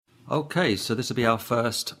Okay, so this will be our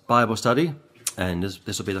first Bible study, and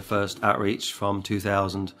this will be the first outreach from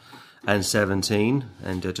 2017.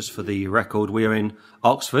 And just for the record, we are in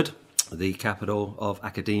Oxford, the capital of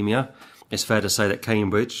academia. It's fair to say that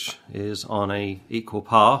Cambridge is on a equal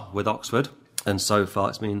par with Oxford, and so far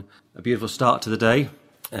it's been a beautiful start to the day.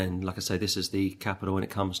 And like I say, this is the capital when it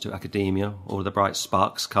comes to academia. All of the bright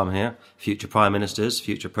sparks come here. Future prime ministers,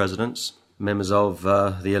 future presidents, members of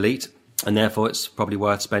the elite. And therefore it's probably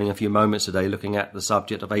worth spending a few moments today looking at the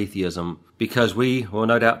subject of atheism, because we will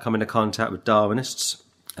no doubt come into contact with Darwinists,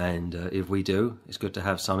 and if we do, it's good to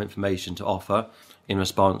have some information to offer in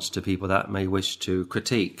response to people that may wish to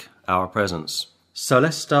critique our presence. So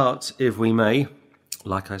let's start, if we may,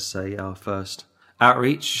 like I say, our first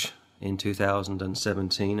outreach in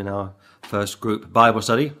 2017 and our first group Bible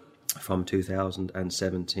study from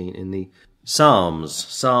 2017 in the Psalms.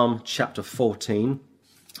 Psalm chapter 14.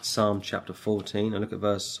 Psalm chapter 14, and look at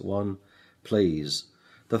verse 1, please.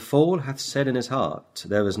 The fool hath said in his heart,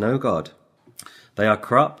 there is no God. They are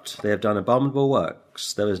corrupt, they have done abominable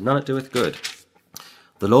works, there is none that doeth good.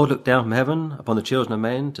 The Lord looked down from heaven upon the children of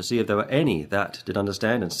men to see if there were any that did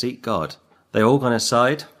understand and seek God. They are all gone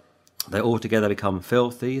aside, they altogether become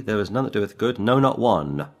filthy, there is none that doeth good, no, not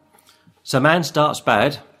one. So man starts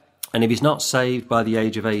bad, and if he's not saved by the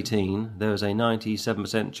age of 18, there is a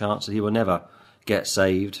 97% chance that he will never get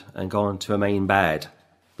saved and go on to remain bad.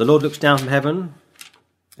 The Lord looks down from heaven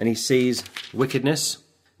and he sees wickedness.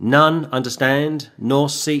 None understand nor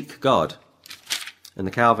seek God. And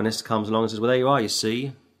the Calvinist comes along and says, well, there you are, you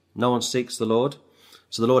see. No one seeks the Lord.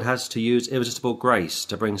 So the Lord has to use irresistible grace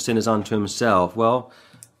to bring sinners unto himself. Well,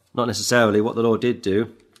 not necessarily. What the Lord did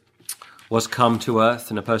do was come to earth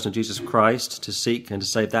in the person of Jesus Christ to seek and to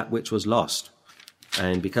save that which was lost.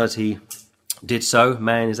 And because he did so,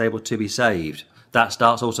 man is able to be saved. That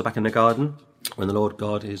starts also back in the garden, when the Lord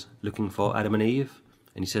God is looking for Adam and Eve,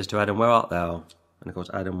 and he says to Adam, where art thou? And of course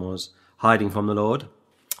Adam was hiding from the Lord,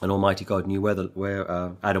 and Almighty God knew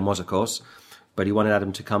where Adam was, of course, but he wanted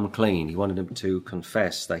Adam to come clean. He wanted him to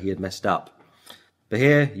confess that he had messed up. But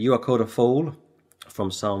here, you are called a fool,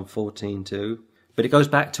 from Psalm 14:2, but it goes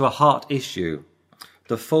back to a heart issue.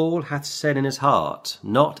 The fool hath said in his heart,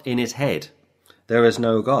 not in his head, there is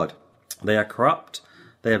no God. They are corrupt,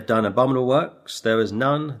 they have done abominable works, there is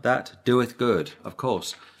none that doeth good. Of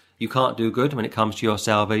course, you can't do good when it comes to your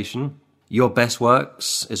salvation. Your best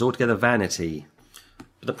works is altogether vanity.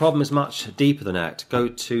 But the problem is much deeper than that. Go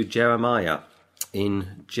to Jeremiah.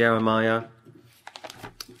 In Jeremiah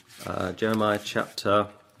chapter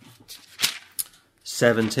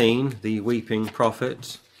 17, the weeping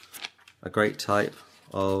prophet, a great type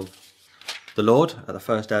of the Lord at the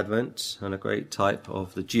first advent and a great type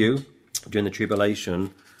of the Jew during the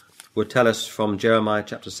tribulation, would tell us from Jeremiah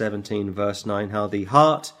chapter 17 verse 9 how the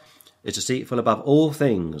heart is deceitful above all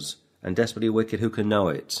things and desperately wicked, who can know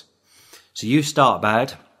it? So you start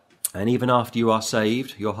bad, and even after you are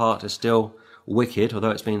saved, your heart is still wicked,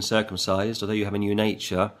 although it's been circumcised, although you have a new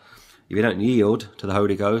nature. If you don't yield to the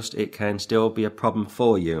Holy Ghost, it can still be a problem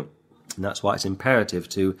for you. And that's why it's imperative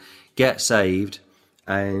to get saved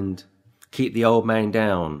and keep the old man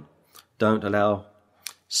down. Don't allow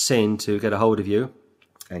sin to get a hold of you,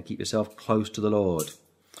 and keep yourself close to the Lord.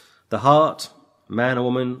 The heart, man or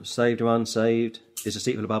woman, saved or unsaved, is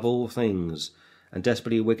deceitful above all things and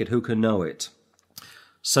desperately wicked, who can know it?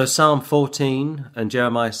 So Psalm 14 and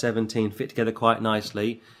Jeremiah 17 fit together quite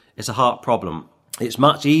nicely. It's a heart problem. It's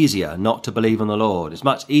much easier not to believe on the Lord. It's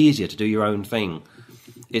much easier to do your own thing.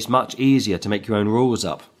 It's much easier to make your own rules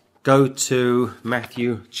up. Go to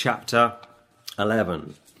Matthew chapter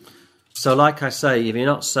 11. So like I say, if you're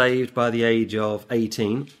not saved by the age of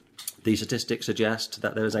 18, the statistics suggest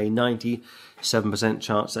that there is a 97%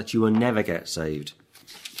 chance that you will never get saved.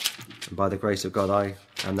 And by the grace of God, I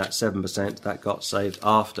am that 7% that got saved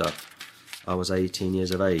after I was 18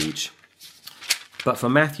 years of age. But for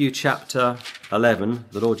Matthew chapter 11,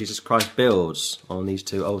 the Lord Jesus Christ builds on these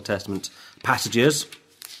two Old Testament passages,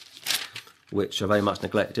 which are very much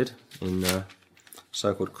neglected in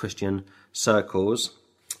so-called Christian circles.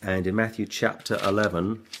 And in Matthew chapter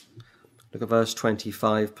 11, look at verse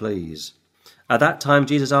 25, please. At that time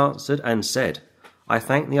Jesus answered and said, I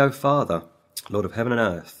thank thee, O Father, Lord of heaven and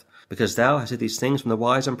earth, because thou hast hid these things from the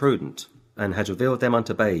wise and prudent, and hast revealed them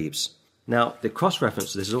unto babes. Now, the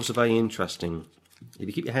cross-reference to this is also very interesting. If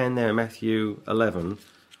you keep your hand there in Matthew 11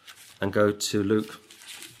 and go to Luke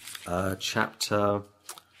chapter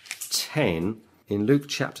 10, in Luke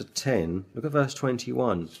chapter 10, look at verse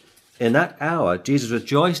 21. In that hour Jesus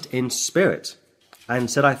rejoiced in spirit, and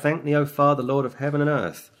said, I thank thee, O Father, Lord of heaven and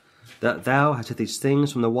earth, that thou hast hid these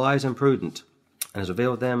things from the wise and prudent, and has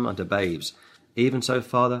revealed them unto babes. Even so,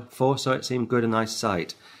 Father, for so it seemed good in thy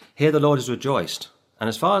sight. Here the Lord is rejoiced. And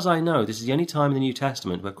as far as I know, this is the only time in the New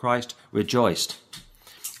Testament where Christ rejoiced.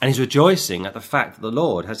 And he's rejoicing at the fact that the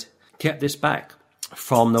Lord has kept this back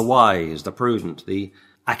from the wise, the prudent, the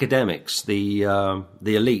academics, the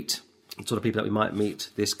elite, the sort of people that we might meet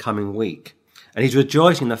this coming week. And he's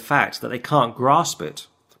rejoicing in the fact that they can't grasp it.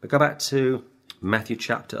 But go back to Matthew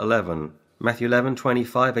chapter 11. Matthew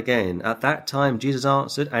 11:25 again. At that time Jesus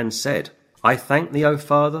answered and said, I thank thee, O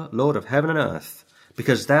Father, Lord of heaven and earth,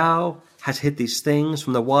 because thou hast hid these things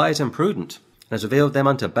from the wise and prudent, and hast revealed them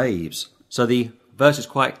unto babes. So the verse is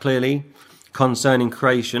quite clearly concerning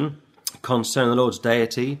creation, concerning the Lord's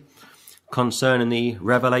deity, concerning the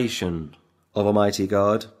revelation of Almighty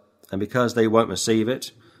God. And because they won't receive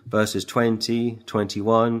it, verses 20,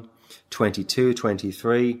 21, 22,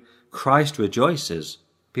 23, Christ rejoices.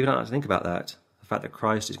 People don't like to think about that. The fact that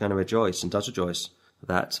Christ is going to rejoice and does rejoice.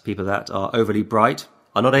 That people that are overly bright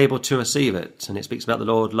are not able to receive it. And it speaks about the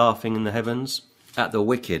Lord laughing in the heavens at the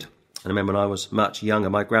wicked. And I remember when I was much younger,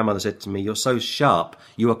 my grandmother said to me, you're so sharp,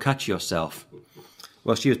 you will cut yourself.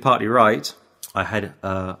 Well, she was partly right. I had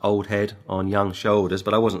an old head on young shoulders,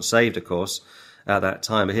 but I wasn't saved, of course, at that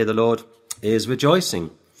time. But here the Lord is rejoicing.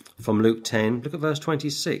 From Luke 10, look at verse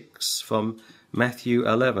 26, from Matthew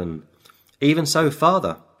 11. Even so,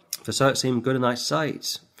 Father, for so it seemed good in thy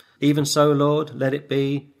sight. Even so, Lord, let it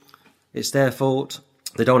be. It's their fault.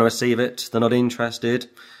 They don't want to receive it. They're not interested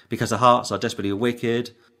because their hearts are desperately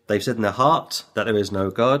wicked. They've said in their heart that there is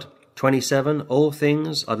no God. 27, all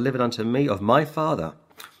things are delivered unto me of my Father.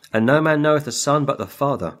 And no man knoweth the Son but the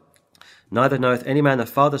Father. Neither knoweth any man the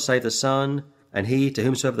Father save the Son, and he to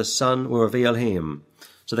whomsoever the Son will reveal him.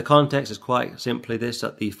 So the context is quite simply this,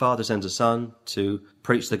 that the Father sends the Son to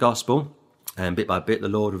preach the gospel. And bit by bit, the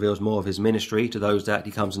Lord reveals more of his ministry to those that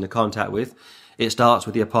he comes into contact with. It starts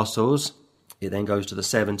with the apostles. It then goes to the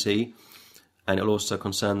 70. And it will also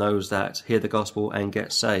concern those that hear the gospel and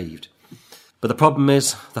get saved. But the problem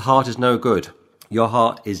is, the heart is no good. Your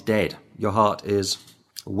heart is dead. Your heart is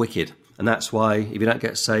wicked. And that's why if you don't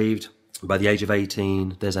get saved by the age of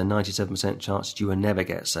 18, there's a 97% chance that you will never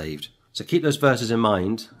get saved. So keep those verses in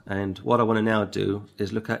mind. And what I want to now do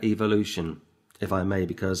is look at evolution, if I may,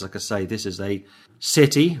 because like I say, this is a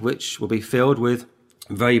city which will be filled with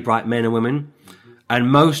very bright men and women,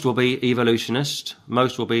 and most will be evolutionists.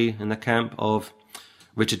 Most will be in the camp of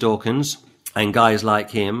Richard Dawkins and guys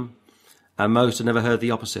like him, and most have never heard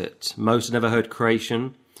the opposite. Most have never heard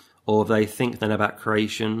creation, or if they think they know about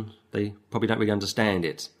creation, they probably don't really understand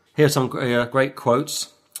it. Here are some great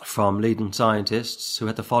quotes from leading scientists who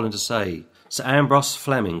had the following to say. Sir Ambrose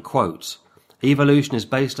Fleming, quote, evolution is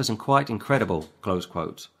baseless and quite incredible, close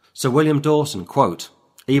quote. Sir William Dawson, quote,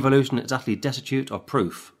 evolution is utterly destitute of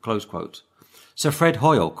proof, close quote. Sir Fred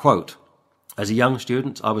Hoyle, quote, as a young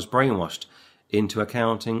student I was brainwashed into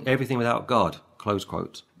accounting everything without God, close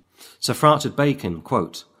quote. Sir Francis Bacon,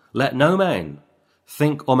 quote, let no man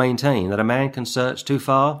think or maintain that a man can search too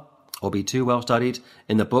far or be too well studied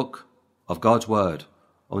in the book of God's word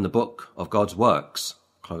or in the book of God's works,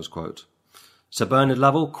 close quote. Sir Bernard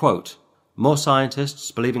Lovell, quote, more scientists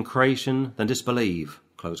believe in creation than disbelieve,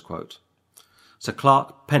 close quote. Sir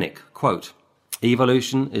Clark Pennock, quote,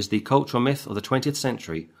 evolution is the cultural myth of the 20th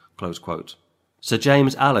century, close quote. Sir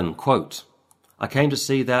James Allen, quote, I came to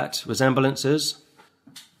see that resemblances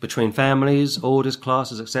between families, orders,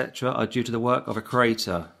 classes, etc. are due to the work of a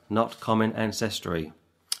creator, not common ancestry.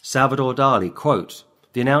 Salvador Dali, quote,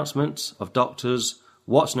 the announcement of doctors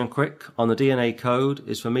Watson and Crick on the DNA code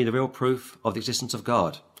is for me the real proof of the existence of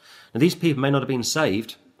God. Now, these people may not have been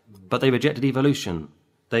saved, but they rejected evolution.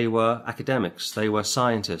 They were academics. They were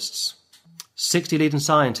scientists. 60 leading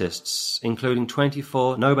scientists, including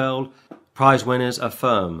 24 Nobel Prize winners,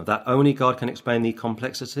 affirm that only God can explain the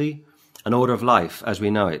complexity and order of life as we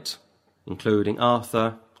know it, including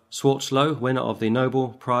Arthur Schwarzschild, winner of the Nobel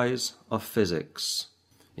Prize of Physics.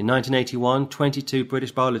 In 1981, 22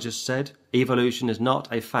 British biologists said evolution is not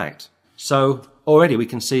a fact. So already we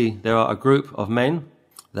can see there are a group of men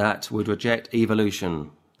that would reject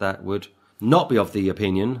evolution, that would not be of the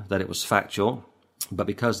opinion that it was factual, but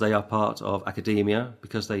because they are part of academia,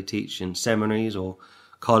 because they teach in seminaries or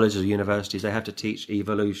colleges or universities, they have to teach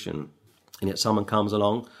evolution. And yet someone comes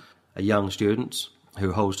along, a young student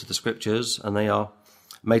who holds to the scriptures, and they are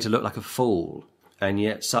made to look like a fool. And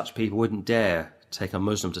yet such people wouldn't dare take a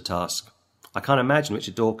Muslim to task. I can't imagine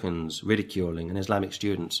Richard Dawkins ridiculing an Islamic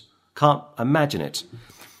student. Can't imagine it.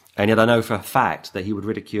 And yet I know for a fact that he would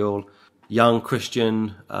ridicule young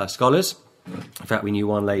Christian scholars. In fact, we knew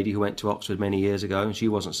one lady who went to Oxford many years ago, and she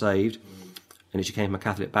wasn't saved. and she came from a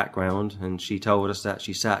Catholic background, and she told us that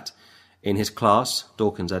she sat in his class,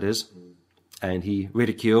 Dawkins that is, and he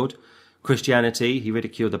ridiculed Christianity, he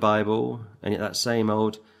ridiculed the Bible, and yet that same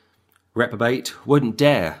old reprobate wouldn't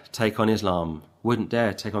dare take on Islam, wouldn't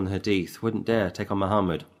dare take on the Hadith, wouldn't dare take on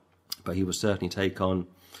Muhammad, but he would certainly take on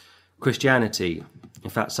Christianity. In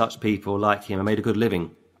fact, such people like him have made a good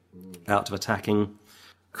living out of attacking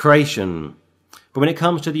creation. But when it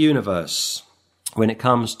comes to the universe, when it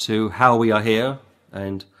comes to how we are here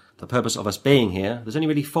and the purpose of us being here, there's only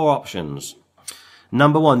really four options.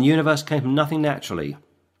 Number one, the universe came from nothing naturally.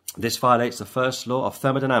 This violates the first law of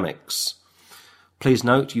thermodynamics. Please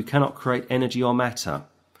note, you cannot create energy or matter.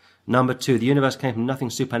 Number two, the universe came from nothing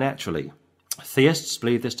supernaturally. Theists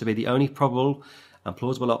believe this to be the only probable and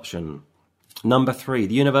plausible option. Number three,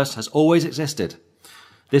 the universe has always existed.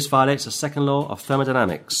 This violates the second law of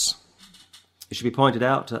thermodynamics. It should be pointed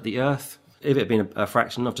out that the Earth, if it had been a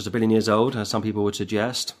fraction of just 1 billion years old, as some people would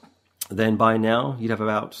suggest, then by now you'd have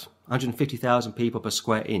about 150,000 people per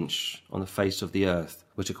square inch on the face of the Earth,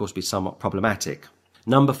 which of course would be somewhat problematic.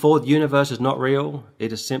 Number four, the universe is not real.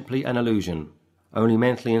 It is simply an illusion. Only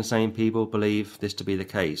mentally insane people believe this to be the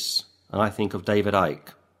case. And I think of David Icke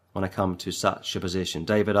when I come to such a position.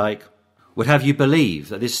 David Icke would have you believe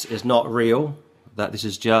that this is not real, that this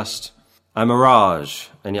is just a mirage.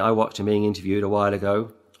 And I watched him being interviewed a while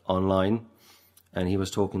ago online, and he was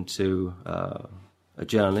talking to a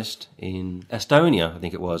journalist in Estonia, I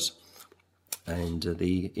think it was. And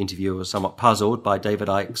the interviewer was somewhat puzzled by David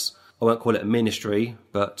Icke's, I won't call it a ministry,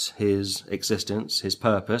 but his existence, his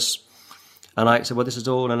purpose. And Icke said, well, this is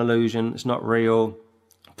all an illusion, it's not real,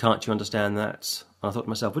 can't you understand that? And I thought to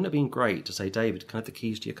myself, wouldn't it have been great to say, David, can I have the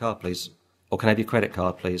keys to your car, please? Or can I have your credit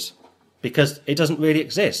card, please? Because it doesn't really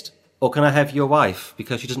exist. Or can I have your wife?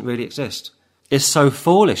 Because she doesn't really exist. It's so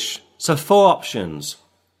foolish. So four options.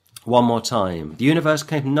 One more time. The universe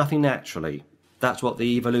came from nothing naturally. That's what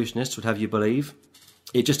the evolutionists would have you believe.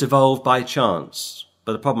 It just evolved by chance.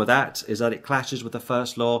 But the problem with that is that it clashes with the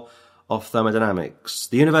first law of thermodynamics.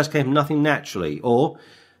 The universe came from nothing naturally, or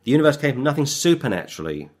the universe came from nothing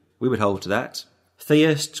supernaturally. We would hold to that.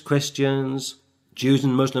 Theists, Christians, Jews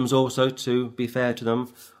and Muslims also, to be fair to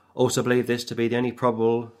them, also believe this to be the only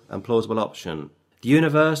probable and plausible option. The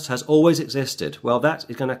universe has always existed. Well, that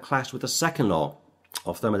is going to clash with the second law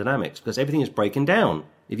of thermodynamics, because everything is breaking down.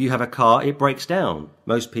 If you have a car, it breaks down.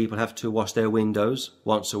 Most people have to wash their windows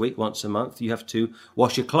once a week, once a month. You have to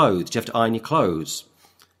wash your clothes. You have to iron your clothes.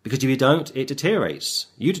 Because if you don't, it deteriorates.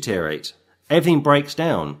 You deteriorate. Everything breaks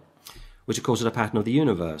down, which of course is a pattern of the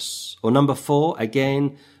universe. Or number four,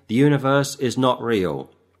 again, the universe is not real.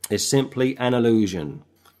 It's simply an illusion.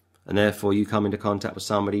 And therefore you come into contact with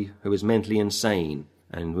somebody who is mentally insane.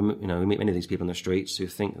 And we meet many of these people on the streets who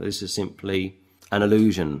think that this is simply an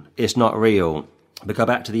illusion. It's not real. But go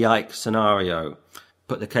back to the Icke scenario.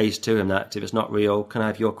 Put the case to him that if it's not real, can I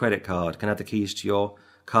have your credit card? Can I have the keys to your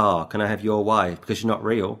car? Can I have your wife? Because you're not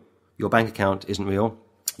real. Your bank account isn't real.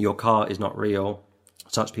 Your car is not real.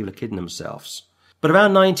 Such people are kidding themselves. But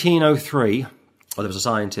around 1903, there was a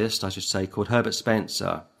scientist, I should say, called Herbert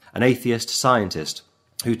Spencer, an atheist scientist,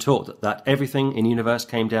 who taught that everything in the universe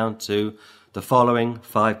came down to the following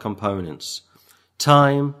five components: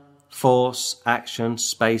 time, force, action,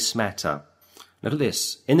 space, matter. Look at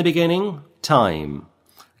this. In the beginning, time.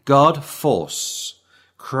 God, force.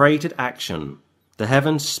 Created action. The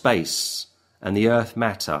heavens, space. And the earth,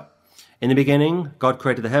 matter. In the beginning, God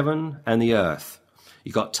created the heaven and the earth.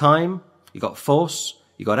 You got time, you got force,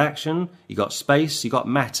 you got action, you got space, you got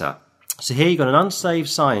matter. So here you got an unsaved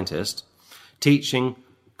scientist teaching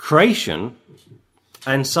creation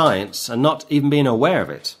and science and not even being aware of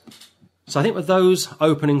it. So I think with those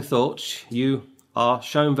opening thoughts, you are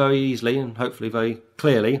shown very easily and hopefully very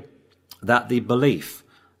clearly that the belief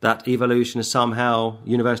that evolution is somehow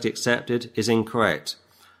universally accepted is incorrect.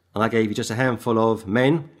 And I gave you just a handful of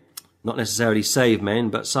men, not necessarily saved men,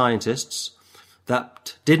 but scientists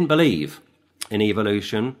that didn't believe in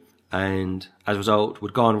evolution and as a result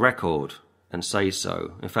would go on record and say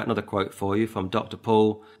so. In fact, another quote for you from Dr.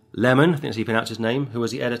 Paul Lemon, I think that's how you pronounce his name, who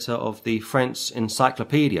was the editor of the French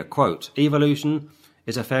Encyclopedia. Quote, "Evolution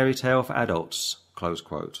is a fairy tale for adults," close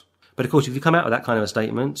quote. But of course, if you come out with that kind of a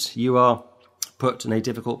statement, you are put in a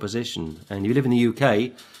difficult position. And if you live in the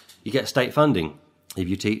UK, you get state funding if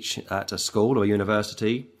you teach at a school or a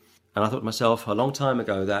university. And I thought to myself a long time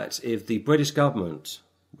ago that if the British government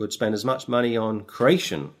would spend as much money on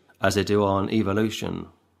creation as they do on evolution,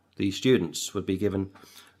 the students would be given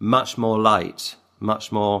much more light,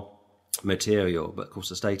 much more material. But of course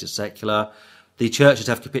the state is secular. The churches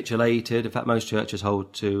have capitulated. In fact, most churches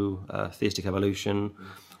hold to theistic evolution.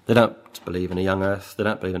 They don't believe in a young earth. They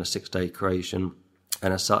don't believe in a 6-day creation.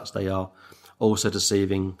 And as such, they are also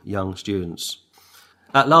deceiving young students.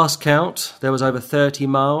 At last count, there was over 30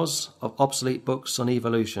 miles of obsolete books on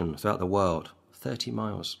evolution throughout the world. 30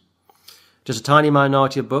 miles. Just a tiny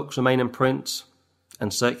minority of books remain in print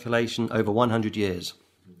and circulation over 100 years.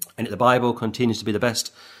 And yet the Bible continues to be the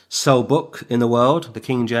best sold book in the world. The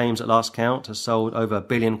King James, at last count, has sold over 1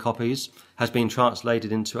 billion copies, has been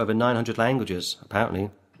translated into over 900 languages, apparently.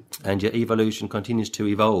 And yet evolution continues to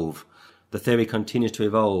evolve. The theory continues to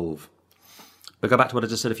evolve. But go back to what I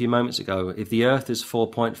just said a few moments ago. If the Earth is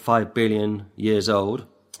 4.5 billion years old,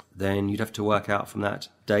 then you'd have to work out from that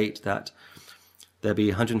date that there'd be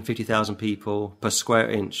 150,000 people per square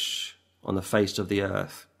inch on the face of the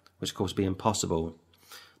Earth, which of course would be impossible.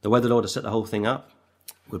 The way the Lord has set the whole thing up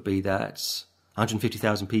would be that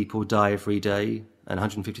 150,000 people die every day and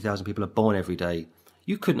 150,000 people are born every day.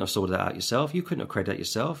 You couldn't have sorted that out yourself. You couldn't have created that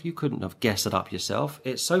yourself. You couldn't have guessed it up yourself.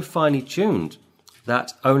 It's so finely tuned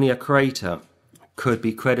that only a creator could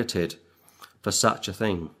be credited for such a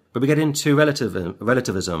thing. But we get into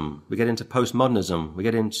relativism. We get into postmodernism. We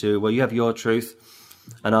get into, well, you have your truth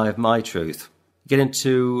and I have my truth. We get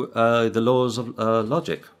into the laws of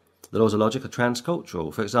logic. The laws of logic are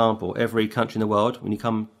transcultural. For example, every country in the world, when you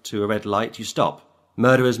come to a red light, you stop.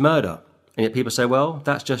 Murder is murder. And yet people say, well,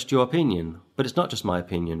 that's just your opinion. But it's not just my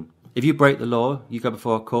opinion. If you break the law, you go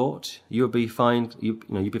before a court, you'll be found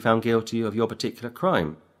guilty of your particular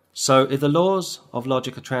crime. So if the laws of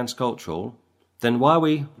logic are transcultural, then why are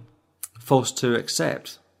we forced to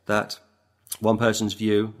accept that one person's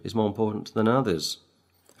view is more important than another's?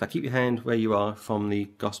 Now keep your hand where you are from the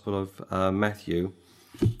Gospel of Matthew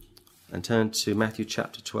and turn to Matthew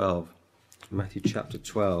chapter 12. Matthew chapter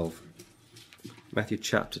 12. Matthew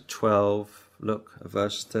chapter 12, look at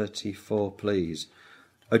verse 34, please.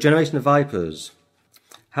 O generation of vipers,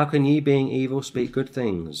 how can ye, being evil, speak good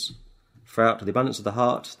things? For out of the abundance of the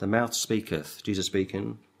heart the mouth speaketh. Jesus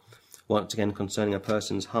speaking, once again concerning a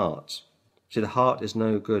person's heart. See, the heart is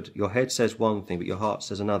no good. Your head says one thing, but your heart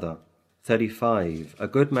says another. 35. A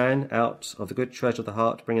good man out of the good treasure of the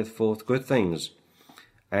heart bringeth forth good things,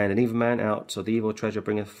 and an evil man out of the evil treasure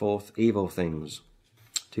bringeth forth evil things.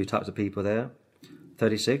 Two types of people there.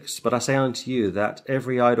 36. But I say unto you that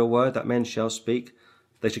every idle word that men shall speak,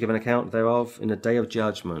 they shall give an account thereof in the day of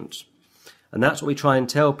judgment. And that's what we try and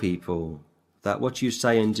tell people, that what you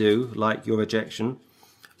say and do, like your rejection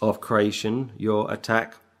of creation, your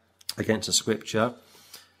attack against the scripture,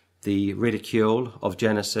 the ridicule of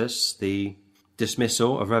Genesis, the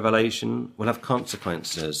dismissal of Revelation, will have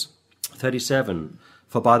consequences. 37.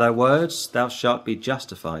 For by thy words thou shalt be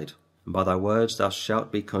justified, and by thy words thou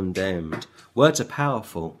shalt be condemned. Words are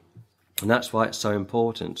powerful, and that's why it's so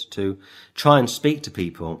important to try and speak to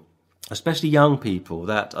people, especially young people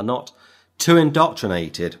that are not too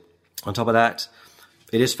indoctrinated. On top of that,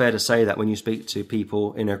 it is fair to say that when you speak to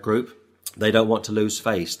people in a group, they don't want to lose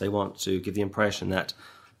face. They want to give the impression that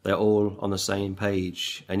they're all on the same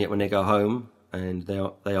page, and yet when they go home and they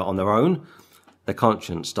are on their own, their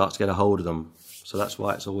conscience starts to get a hold of them. So that's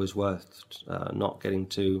why it's always worth not getting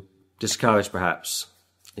too discouraged, perhaps,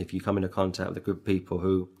 if you come into contact with a group of people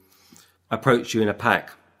who approach you in a pack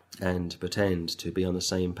and pretend to be on the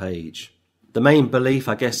same page. The main belief,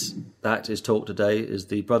 I guess, that is taught today is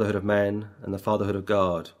the brotherhood of man and the fatherhood of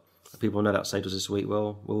God. People no doubt say to us this week,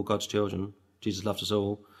 well, we're all God's children. Jesus loves us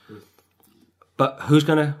all. But who's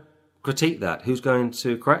going to critique that? Who's going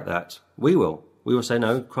to correct that? We will. We will say,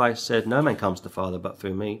 no, Christ said, no man comes to the Father but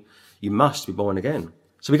through me. You must be born again.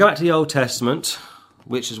 So we go back to the Old Testament,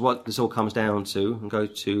 which is what this all comes down to, and go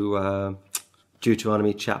to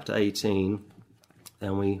Deuteronomy chapter 18,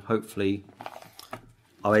 and we hopefully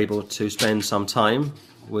are able to spend some time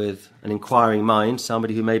with an inquiring mind,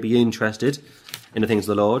 somebody who may be interested in the things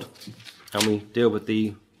of the Lord, and we deal with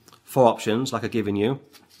the 4 options like I've given you.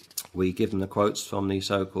 We give them the quotes from the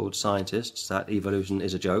so-called scientists that evolution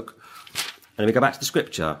is a joke, and we go back to the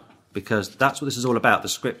scripture, because that's what this is all about, the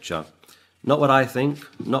scripture. Not what I think,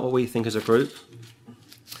 not what we think as a group,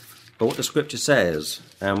 but what the scripture says.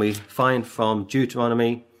 And we find from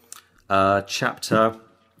Deuteronomy chapter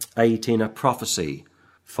 18 a prophecy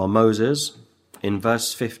from Moses in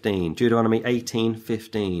verse 15. Deuteronomy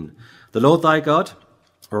 18:15. The Lord thy God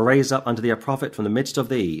will raise up unto thee a prophet from the midst of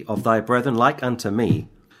thee, of thy brethren like unto me.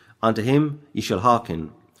 Unto him ye shall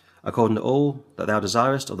hearken, according to all that thou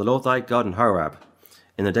desirest of the Lord thy God in Horeb,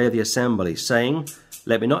 in the day of the assembly, saying,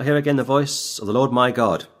 Let me not hear again the voice of the Lord my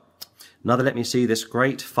God, neither let me see this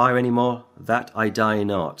great fire any more, that I die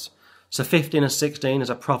not. So 15 and 16 is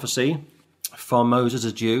a prophecy from Moses,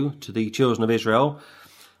 a Jew, to the children of Israel,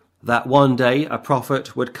 that one day a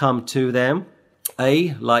prophet would come to them,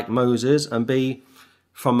 A, like Moses, and B,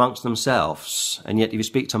 from amongst themselves. And yet if you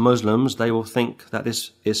speak to Muslims, they will think that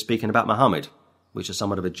this is speaking about Muhammad, which is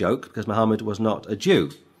somewhat of a joke because Muhammad was not a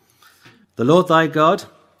Jew. The Lord thy God,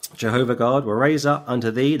 Jehovah God, will raise up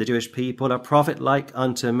unto thee, the Jewish people, a prophet like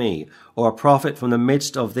unto me, or a prophet from the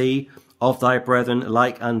midst of thee, of thy brethren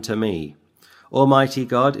like unto me. Almighty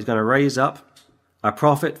God is going to raise up a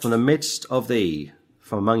prophet from the midst of thee,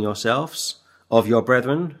 from among yourselves, of your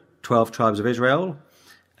brethren, 12 tribes of Israel,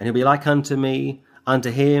 and he'll be like unto me,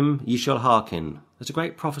 unto him ye shall hearken. There's a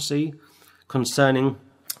great prophecy concerning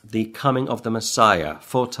the coming of the Messiah,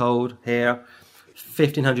 foretold here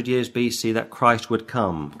 1500 years BC that Christ would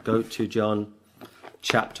come. Go to John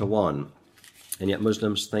chapter 1. And yet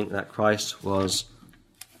Muslims think that Christ was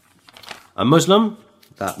a Muslim,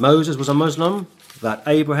 that Moses was a Muslim, that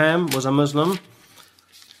Abraham was a Muslim,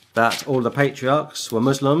 that all the patriarchs were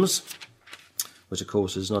Muslims, which of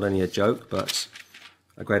course is not only a joke but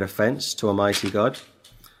a great offence to Almighty God.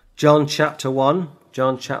 John chapter 1.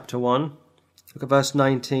 Look at verse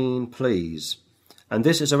 19, please. And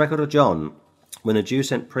this is a record of John, when the Jews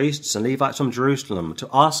sent priests and Levites from Jerusalem to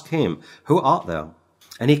ask him, Who art thou?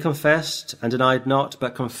 And he confessed and denied not,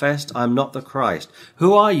 but confessed, I am not the Christ.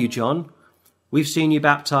 Who are you, John? We've seen you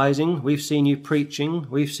baptizing, we've seen you preaching,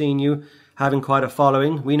 we've seen you having quite a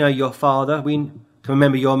following. We know your father, we can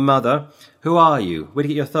remember your mother. Who are you? Where do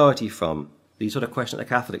you get your authority from? These sort of questions that the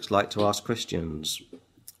Catholics like to ask Christians.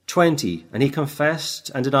 20, and he confessed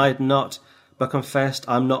and denied not, but confessed,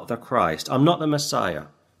 I'm not the Christ. I'm not the Messiah.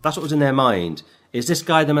 That's what was in their mind. Is this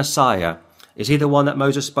guy the Messiah? Is he the one that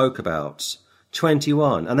Moses spoke about?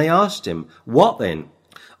 21, and they asked him, What then?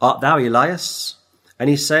 Art thou Elias? And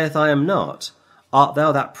he saith, I am not. Art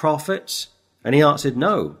thou that prophet? And he answered,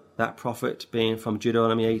 No, that prophet being from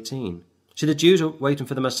Deuteronomy 18. So the Jews were waiting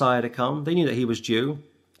for the Messiah to come. They knew that he was Jew,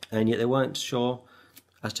 and yet they weren't sure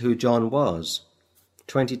as to who John was.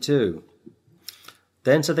 22.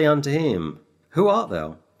 Then said they unto him, Who art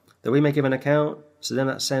thou? That we may give an account to them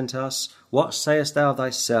that sent us. What sayest thou of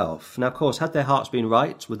thyself? Now, of course, had their hearts been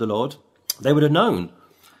right with the Lord, they would have known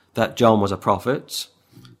that John was a prophet,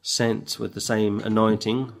 sent with the same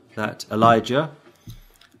anointing that Elijah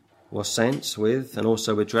was sent with, and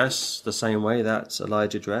also would dress the same way that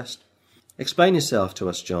Elijah dressed. Explain yourself to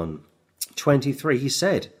us, John. 23, he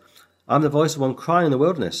said, I am the voice of one crying in the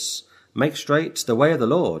wilderness, make straight the way of the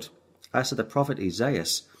Lord. As to the prophet Isaiah,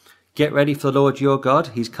 get ready for the Lord your God,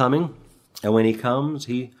 he's coming. And when he comes,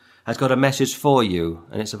 he has got a message for you,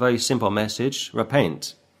 and it's a very simple message.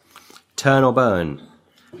 Repent, turn or burn,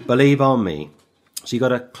 believe on me. So you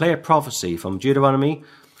got a clear prophecy from Deuteronomy,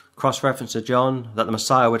 cross-reference to John, that the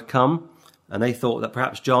Messiah would come, and they thought that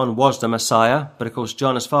perhaps John was the Messiah, but of course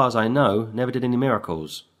John, as far as I know, never did any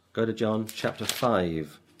miracles. Go to John chapter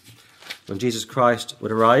 5. When Jesus Christ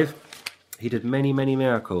would arrive, he did many, many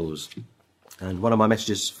miracles. And one of my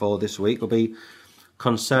messages for this week will be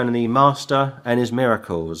concerning the Master and his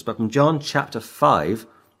miracles. But from John chapter 5,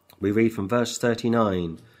 we read from verse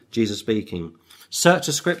 39, Jesus speaking, Search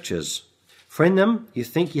the Scriptures, for in them you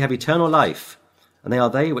think you have eternal life, and they are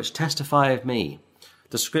they which testify of me.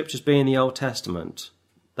 The Scriptures being the Old Testament.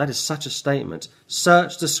 That is such a statement.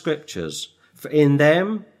 Search the Scriptures, for in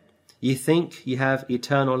them ye think ye have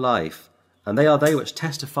eternal life, and they are they which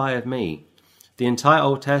testify of me. The entire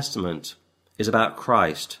Old Testament is about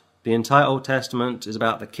Christ. The entire Old Testament is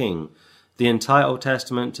about the King. The entire Old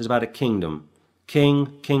Testament is about a kingdom.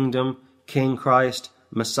 King, kingdom, King Christ,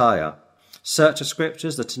 Messiah. Search the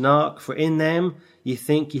Scriptures, the Tanakh, for in them ye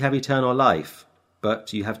think ye have eternal life.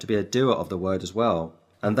 But you have to be a doer of the word as well.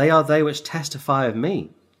 And they are they which testify of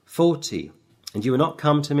me. 40. And you will not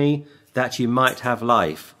come to me that you might have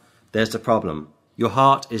life. There's the problem. Your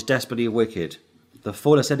heart is desperately wicked. The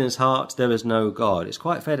fool has said in his heart, there is no God. It's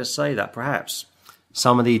quite fair to say that perhaps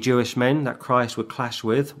some of the Jewish men that Christ would clash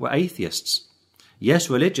with were atheists. Yes,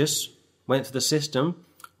 religious, went through the system,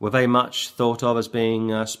 were very much thought of as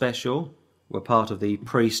being special, were part of the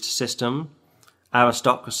priest system,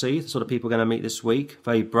 aristocracy, the sort of people we're going to meet this week,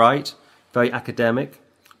 very bright, very academic,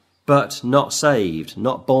 but not saved,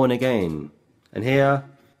 not born again. And here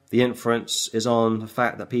the inference is on the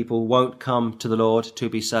fact that people won't come to the Lord to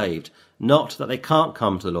be saved. Not that they can't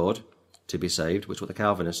come to the Lord to be saved, which is what the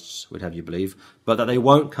Calvinists would have you believe, but that they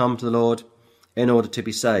won't come to the Lord in order to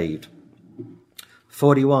be saved.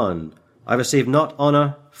 41. I receive not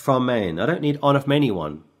honour from men. I don't need honour from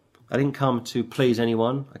anyone. I didn't come to please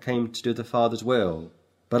anyone. I came to do the Father's will.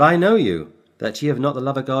 But I know you, that ye have not the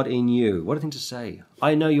love of God in you. What a thing to say.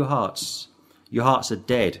 I know your hearts. Your hearts are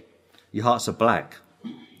dead. Your hearts are black.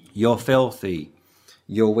 You're filthy.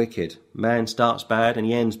 you're wicked. Man starts bad and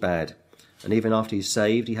he ends bad. And even after he's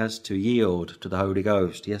saved, he has to yield to the Holy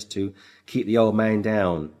Ghost. He has to keep the old man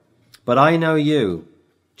down. But I know you,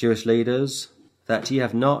 Jewish leaders, that ye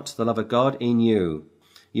have not the love of God in you.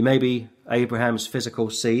 You may be Abraham's physical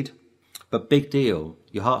seed, but big deal,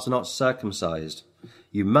 your hearts are not circumcised.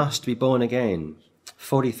 You must be born again.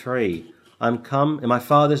 43, I am come in my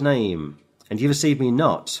Father's name, and ye receive me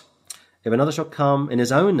not. If another shall come in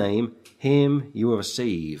his own name, him you will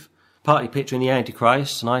receive. Partly picturing the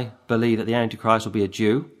Antichrist, and I believe that the Antichrist will be a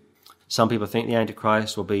Jew. Some people think the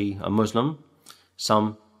Antichrist will be a Muslim.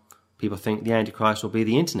 Some people think the Antichrist will be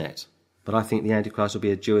the internet. But I think the Antichrist will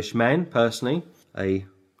be a Jewish man, personally. A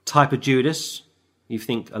type of Judas. You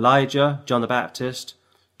think Elijah, John the Baptist,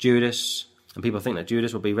 Judas, and people think that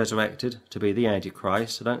Judas will be resurrected to be the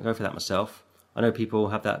Antichrist. I don't go for that myself. I know people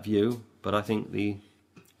have that view, but I think the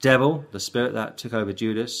devil, the spirit that took over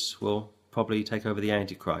Judas, will probably take over the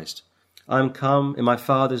Antichrist. I am come in my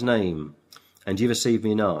Father's name, and ye receive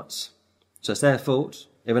me not. So it's their fault.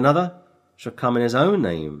 If another shall come in his own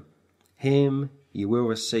name, him you will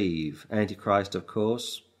receive. Antichrist, of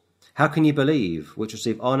course. How can ye believe, which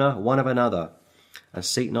receive honour one of another, and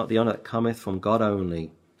seek not the honour that cometh from God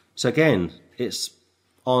only? So again, it's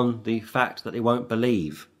on the fact that they won't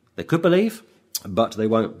believe. They could believe, but they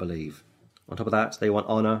won't believe. On top of that, they want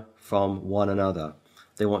honour from one another.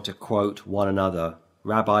 They want to quote one another.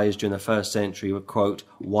 Rabbis during the first century would quote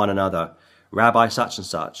one another. Rabbi such and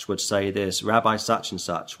such would say this. Rabbi such and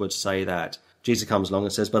such would say that. Jesus comes along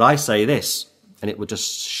and says, but I say this. And it would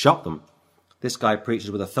just shock them. This guy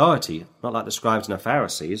preaches with authority, not like the scribes and the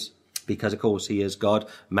Pharisees, because, of course, he is God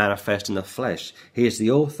manifest in the flesh. He is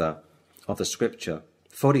the author of the Scripture.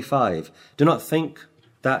 45. Do not think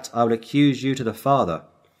that I will accuse you to the Father.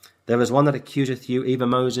 There is one that accuseth you, even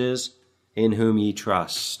Moses, in whom ye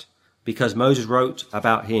trust. Because Moses wrote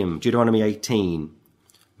about him, Deuteronomy 18.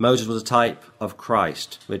 Moses was a type of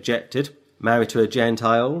Christ, rejected, married to a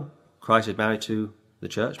Gentile. Christ is married to the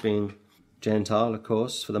church, being Gentile, of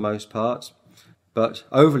course, for the most part. But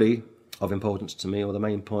overly of importance to me, or the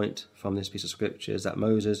main point from this piece of scripture, is that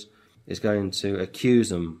Moses is going to accuse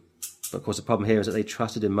them. But of course the problem here is that they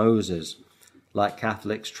trusted in Moses, like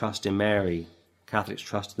Catholics trust in Mary, Catholics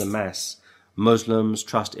trust in the Mass, Muslims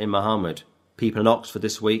trust in Muhammad. People in Oxford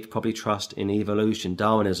this week probably trust in evolution,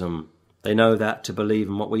 Darwinism. They know that to believe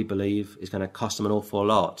in what we believe is going to cost them an awful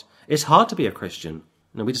lot. It's hard to be a Christian.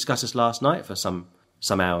 We discussed this last night for some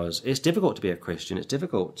hours. It's difficult to be a Christian. It's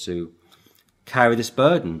difficult to carry this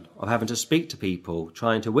burden of having to speak to people,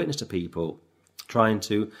 trying to witness to people, trying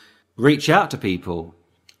to reach out to people.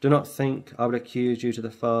 Do not think I will accuse you to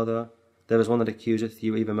the Father. There is one that accuseth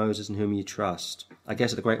you, even Moses, in whom ye trust. I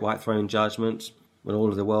guess at the great white throne judgment, when all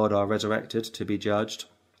of the world are resurrected to be judged,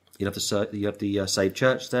 you have the saved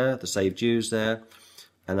church there, the saved Jews there,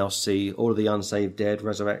 and they'll see all of the unsaved dead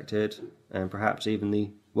resurrected, and perhaps even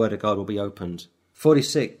the word of God will be opened.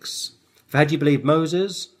 46. For had ye believed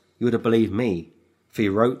Moses, you would have believed me, for he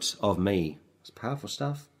wrote of me. It's powerful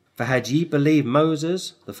stuff. For had ye believed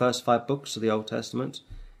Moses, the first 5 books of the Old Testament,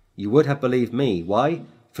 you would have believed me. Why?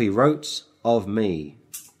 For he wrote of me.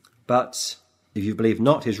 But if you believe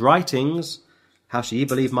not his writings, how shall ye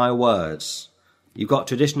believe my words? You've got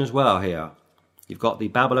tradition as well here. You've got the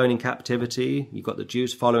Babylonian captivity. You've got the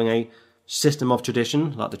Jews following a system of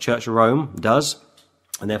tradition, like the Church of Rome does.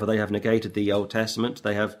 And therefore they have negated the Old Testament.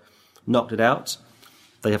 They have knocked it out.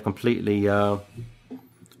 They have completely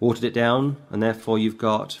watered it down. And therefore you've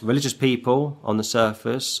got religious people on the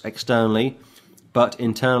surface, externally, but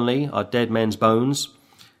internally are dead men's bones.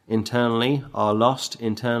 Internally are lost.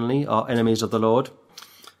 Internally are enemies of the Lord.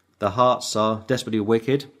 Their hearts are desperately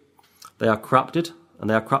wicked. They are corrupted, and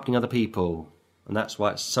they are corrupting other people. And that's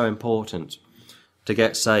why it's so important to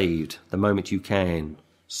get saved the moment you can.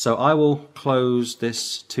 So I will close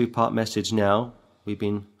this 2-part message now. We've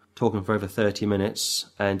been talking for over 30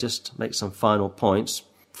 minutes, and just make some final points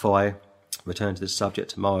before I return to this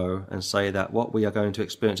subject tomorrow, and say that what we are going to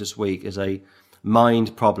experience this week is a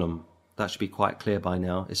mind problem. That should be quite clear by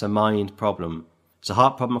now. It's a mind problem. It's a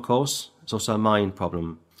heart problem, of course. It's also a mind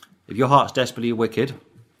problem. If your heart's desperately wicked,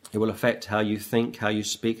 it will affect how you think, how you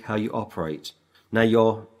speak, how you operate. Now,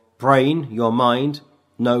 your brain, your mind,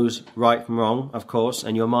 knows right from wrong, of course,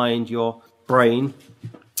 and your mind, your brain,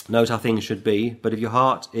 knows how things should be. But if your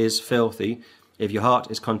heart is filthy, if your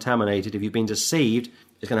heart is contaminated, if you've been deceived,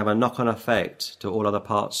 it's going to have a knock-on effect to all other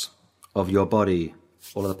parts of your body,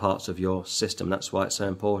 all other parts of your system. That's why it's so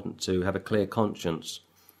important to have a clear conscience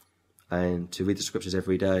and to read the scriptures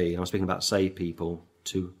every day. I'm speaking about saved people,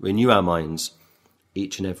 to renew our minds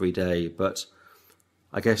each and every day. But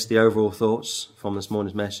I guess the overall thoughts from this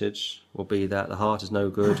morning's message will be that the heart is no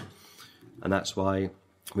good, and that's why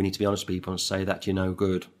we need to be honest with people and say that you're no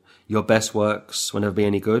good. Your best works will never be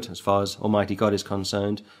any good as far as Almighty God is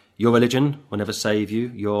concerned. Your religion will never save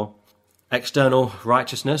you. Your external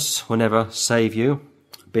righteousness will never save you.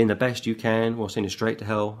 Being the best you can will send you straight to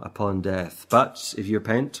hell upon death. But if you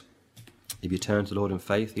repent, if you turn to the Lord in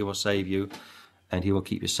faith, he will save you and he will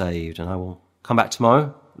keep you saved. And I will come back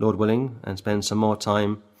tomorrow, Lord willing, and spend some more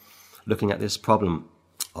time looking at this problem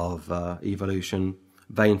of evolution,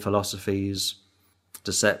 vain philosophies,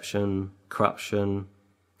 deception, corruption,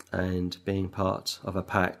 and being part of a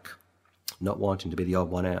pack, not wanting to be the odd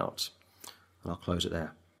one out. And I'll close it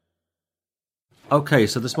there. Okay,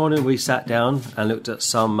 so this morning we sat down and looked at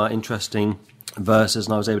some interesting verses,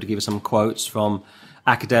 and I was able to give you some quotes from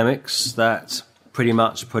academics that pretty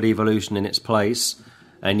much put evolution in its place.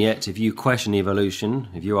 And yet, if you question evolution,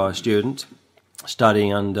 if you are a student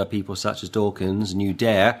studying under people such as Dawkins, and you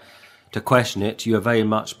dare to question it, you are very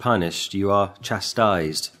much punished. You are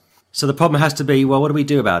chastised. So the problem has to be, well, what do we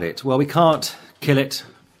do about it? Well, we can't kill it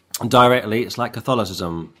directly. It's like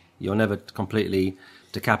Catholicism. You'll never completely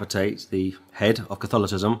decapitate the head of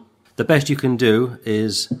Catholicism. The best you can do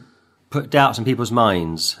is put doubts in people's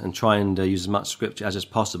minds and try and use as much scripture as is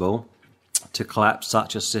possible to collapse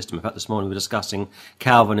such a system. In fact, this morning we were discussing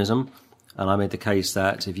Calvinism, and I made the case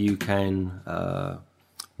that if you can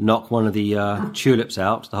knock one of the tulips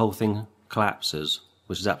out, the whole thing collapses,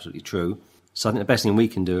 which is absolutely true. So I think the best thing we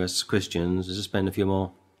can do as Christians is to spend a few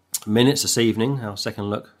more minutes this evening, our second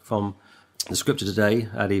look from the scripture today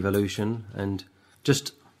at evolution, and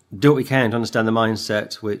just do what we can to understand the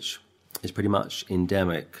mindset which is pretty much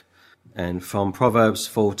endemic. And from Proverbs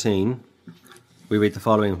 14, we read the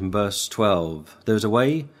following from verse 12. There is a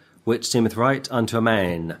way which seemeth right unto a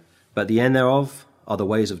man, but the end thereof are the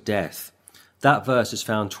ways of death. That verse is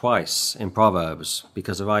found twice in Proverbs,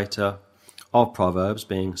 because the writer of Proverbs,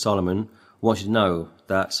 being Solomon, wants you to know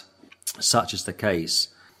that such is the case.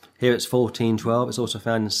 Here it's 14:12, it's also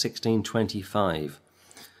found in 16:25.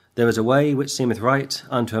 There is a way which seemeth right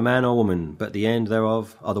unto a man or woman, but the end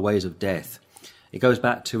thereof are the ways of death. It goes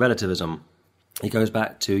back to relativism. It goes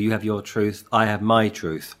back to you have your truth, I have my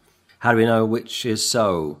truth. How do we know which is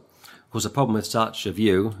so? Of course, the problem with such a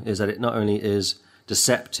view is that it not only is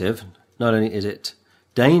deceptive, not only is it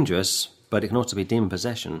dangerous, but it can also be demon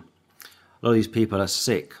possession. A lot of these people are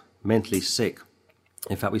sick, mentally sick.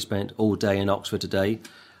 In fact, we spent all day in Oxford today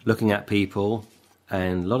looking at people,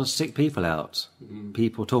 and a lot of sick people out.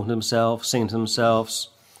 People talking to themselves, singing to themselves,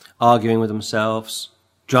 arguing with themselves,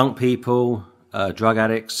 drunk people, drug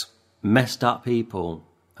addicts, messed up people.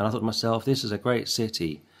 And I thought to myself, this is a great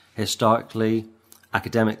city, historically,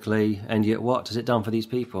 academically, and yet what has it done for these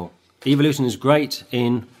people? Evolution is great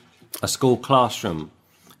in a school classroom.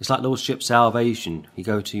 It's like Lordship Salvation. You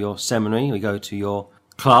go to your seminary, you go to your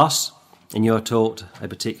class, and you're taught a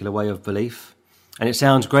particular way of belief. And it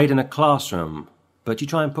sounds great in a classroom, but you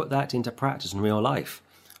try and put that into practice in real life.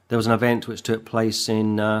 There was an event which took place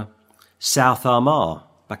in South Armagh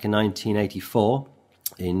back in 1984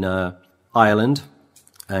 in Ireland.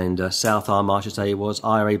 And South Armagh, I should say, was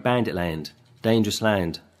IRA bandit land, dangerous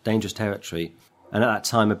territory. And at that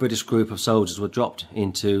time, a British group of soldiers were dropped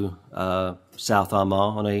into South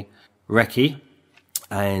Armagh on a recce,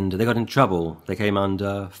 and they got in trouble. They came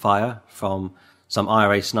under fire from some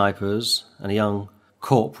IRA snipers, and a young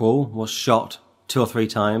corporal was shot 2 or 3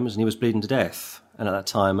 times, and he was bleeding to death. And at that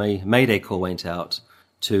time, a mayday call went out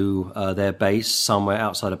to their base somewhere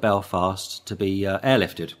outside of Belfast to be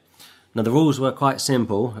airlifted. Now, the rules were quite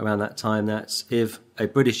simple around that time, that if a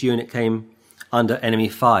British unit came under enemy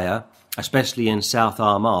fire, especially in South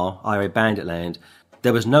Armagh, IRA bandit land,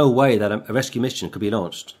 there was no way that a rescue mission could be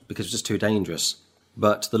launched because it was just too dangerous.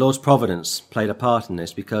 But the Lord's providence played a part in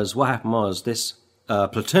this, because what happened was this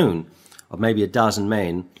platoon of maybe a dozen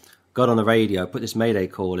men got on the radio, put this mayday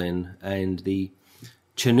call in, and the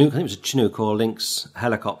Chinook, I think it was a Chinook or Lynx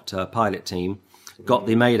helicopter pilot team, got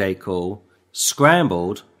the mayday call,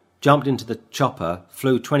 scrambled, jumped into the chopper,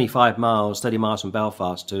 flew 25 miles, 30 miles from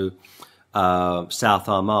Belfast to South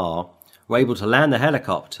Armagh, were able to land the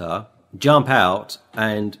helicopter, jump out,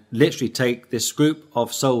 and literally take this group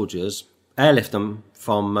of soldiers, airlift them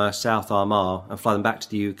from South Armagh and fly them back to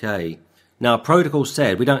the UK. Now, protocol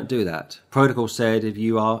said we don't do that. Protocol said if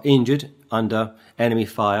you are injured under enemy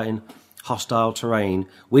fire in hostile terrain,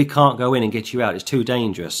 we can't go in and get you out. It's too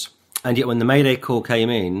dangerous. And yet when the mayday call came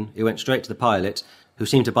in, it went straight to the pilot, who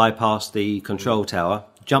seemed to bypass the control tower,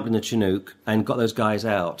 jumped in the Chinook, and got those guys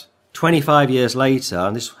out. 25 years later,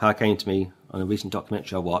 and this is how it came to me on a recent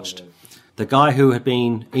documentary I watched, The guy who had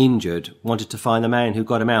been injured wanted to find the man who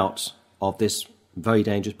got him out of this very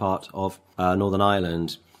dangerous part of Northern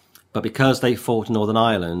Ireland. But because they fought in Northern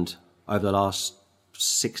Ireland over the last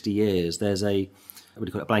 60 years, there's a, what do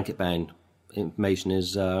you call it, a blanket ban. Information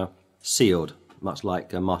is sealed, much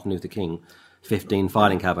like Martin Luther King, 15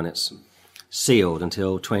 filing cabinets, sealed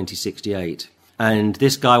until 2068. And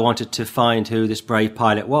this guy wanted to find who this brave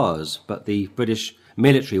pilot was, but the British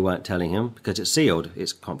military weren't telling him because it's sealed,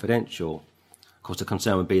 it's confidential. Of course, the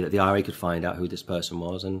concern would be that the IRA could find out who this person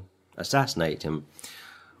was and assassinate him.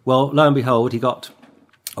 Well, lo and behold, he got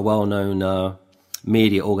a well-known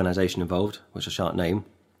media organisation involved, which I shan't name,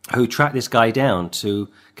 who tracked this guy down to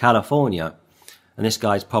California. And this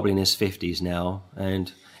guy's probably in his 50s now.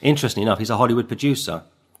 And interestingly enough, he's a Hollywood producer.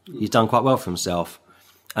 He's done quite well for himself.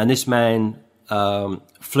 And this man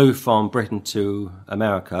flew from Britain to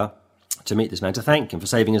America to meet this man, to thank him for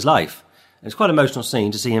saving his life. And it's quite an emotional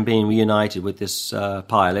scene to see him being reunited with this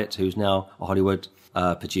pilot who's now a Hollywood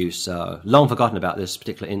producer. Long forgotten about this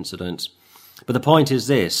particular incident. But the point is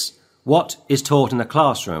this: what is taught in the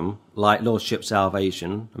classroom, like Lordship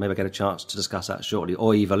Salvation, maybe I'll get a chance to discuss that shortly,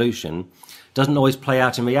 or evolution, doesn't always play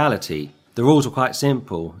out in reality. The rules are quite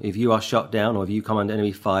simple. If you are shot down or if you come under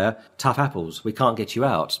enemy fire, tough apples, we can't get you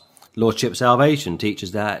out. Lordship Salvation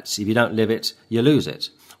teaches that if you don't live it, you lose it.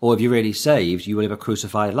 Or if you're really saved, you will live a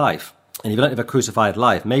crucified life. And if you don't live a crucified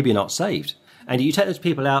life, maybe you're not saved. And you take those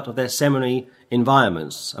people out of their seminary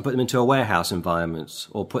environments and put them into a warehouse environment,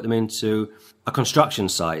 or put them into a construction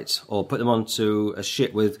site, or put them onto a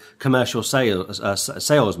ship with commercial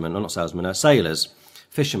salesmen, or not salesmen, sailors,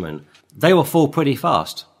 fishermen. They will fall pretty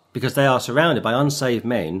fast because they are surrounded by unsaved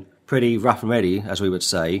men, pretty rough and ready, as we would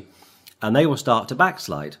say, and they will start to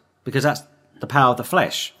backslide because that's the power of the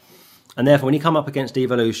flesh. And therefore, when you come up against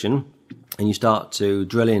evolution and you start to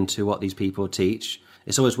drill into what these people teach,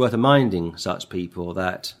 it's always worth reminding such people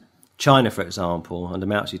that China, for example, under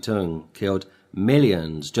Mao Zedong, killed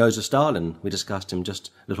millions. Joseph Stalin, we discussed him just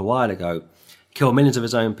a little while ago, killed millions of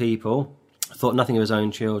his own people, thought nothing of his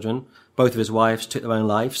own children. Both of his wives took their own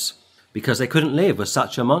lives because they couldn't live with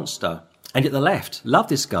such a monster. And yet the left love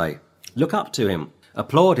this guy, look up to him,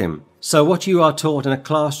 applaud him. So what you are taught in a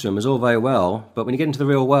classroom is all very well, but when you get into the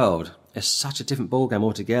real world, it's such a different ballgame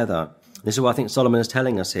altogether. This is what I think Solomon is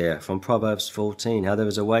telling us here from Proverbs 14, how there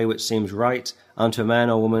is a way which seems right unto a man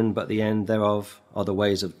or woman, but the end thereof are the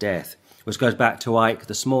ways of death. Which goes back to Ike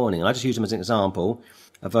this morning. I just use him as an example,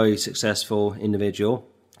 a very successful individual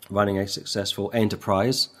running a successful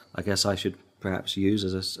enterprise. I guess I should perhaps use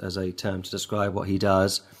as a term to describe what he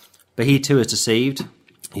does. But he too is deceived,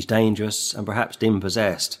 he's dangerous and perhaps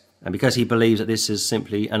demon-possessed. And because he believes that this is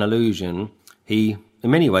simply an illusion, he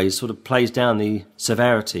in many ways sort of plays down the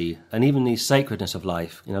severity and even the sacredness of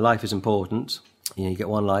life. You know, life is important. You get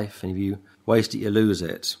one life, and if you waste it, you lose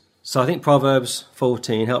it. So I think Proverbs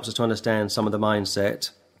 14 helps us to understand some of the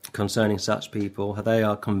mindset concerning such people, how they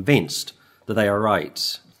are convinced that they are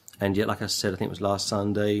right. And yet, like I said, I think it was last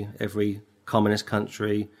Sunday, every communist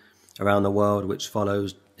country around the world which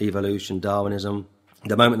follows evolution, Darwinism,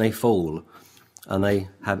 the moment they fall and they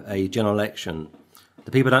have a general election,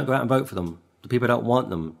 the people don't go out and vote for them. The people don't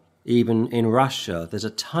want them. Even in Russia, there's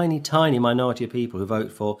a tiny, tiny minority of people who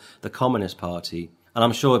vote for the Communist Party. And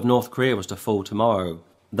I'm sure if North Korea was to fall tomorrow,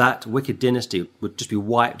 that wicked dynasty would just be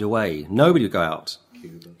wiped away. Nobody would go out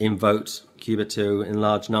in votes, Cuba too, in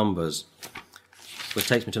large numbers. Which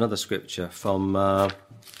takes me to another scripture from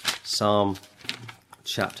Psalm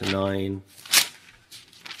chapter 9.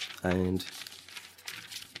 And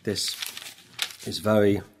this is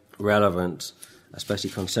very relevant, especially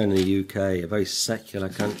concerning the UK, a very secular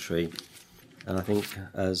country. And I think,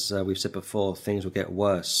 as we've said before, things will get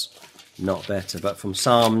worse, not better. But from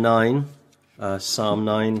Psalm 9, look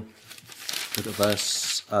at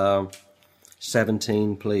verse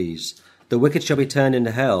 17, please. The wicked shall be turned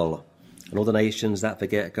into hell, and all the nations that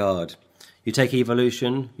forget God. You take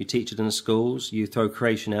evolution, you teach it in the schools, you throw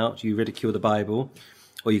creation out, you ridicule the Bible,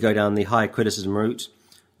 or you go down the high criticism route.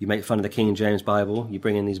 You make fun of the King James Bible, you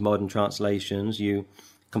bring in these modern translations, you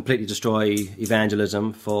completely destroy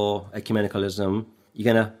evangelism for ecumenicalism.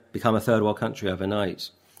 You're going to become a third world country overnight.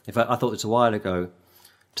 In fact, I thought this a while ago.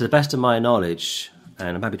 To the best of my knowledge,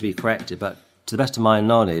 and I'm happy to be corrected, but to the best of my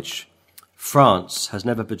knowledge, France has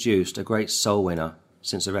never produced a great soul winner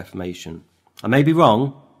since the Reformation. I may be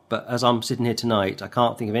wrong, but as I'm sitting here tonight, I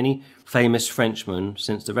can't think of any famous Frenchman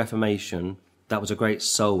since the Reformation that was a great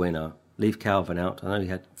soul winner. Leave Calvin out. I know he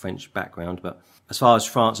had French background, but as far as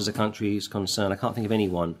France as a country is concerned, I can't think of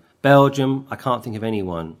anyone. Belgium, I can't think of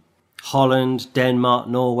anyone. Holland, Denmark,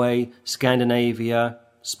 Norway, Scandinavia,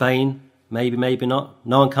 Spain, Maybe, maybe not.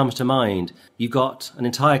 No one comes to mind. You've got an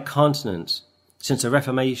entire continent. Since the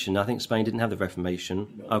Reformation, I think Spain didn't have the Reformation.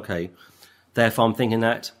 No. Okay. Therefore, I'm thinking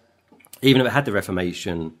that even if it had the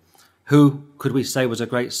Reformation, who could we say was a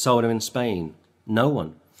great soldier in Spain? No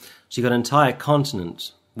one. So you've got an entire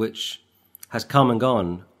continent which has come and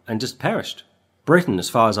gone and just perished. Britain, as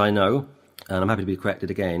far as I know, and I'm happy to be corrected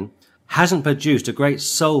again, hasn't produced a great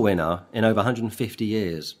soul winner in over 150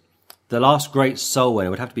 years. The last great soul winner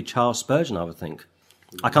would have to be Charles Spurgeon, I would think.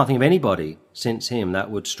 I can't think of anybody since him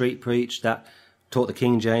that would street preach, that taught the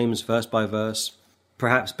King James verse by verse.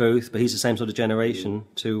 Perhaps Booth, but he's the same sort of generation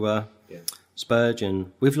to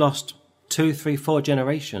Spurgeon. We've lost 2, 3, 4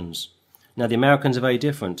 generations. Now, the Americans are very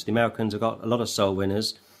different. The Americans have got a lot of soul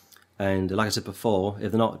winners, and like I said before,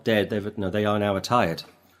 if they're not dead, they are now retired.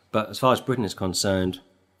 But as far as Britain is concerned,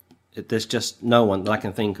 there's just no one that I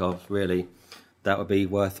can think of, really, that would be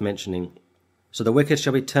worth mentioning. So the wicked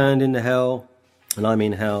shall be turned into hell, and I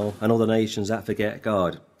mean hell, and all the nations that forget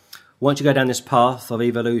God. Once you go down this path of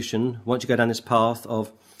evolution, once you go down this path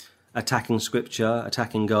of attacking Scripture,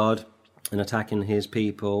 attacking God, and attacking his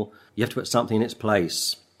people, you have to put something in its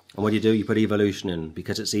place. And what do? You put evolution in,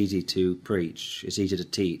 because it's easy to preach, it's easy to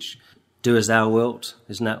teach. Do as thou wilt,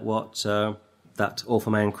 isn't that what that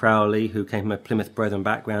awful man Crowley, who came from a Plymouth Brethren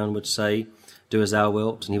background, would say? Do as thou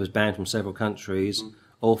wilt, and he was banned from several countries.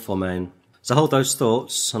 Awful man. So hold those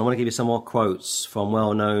thoughts, and I want to give you some more quotes from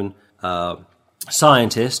well-known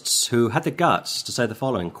scientists who had the guts to say the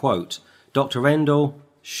following, quote, Dr. Rendell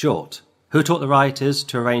Short, who taught the writers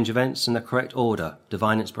to arrange events in the correct order,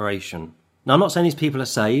 divine inspiration. Now, I'm not saying these people are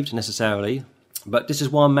saved necessarily, but this is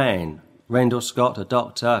one man, Rendell Scott, a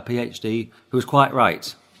doctor, a PhD, who was quite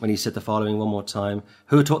right when he said the following one more time,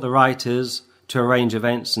 who taught the writers to arrange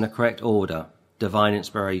events in the correct order, divine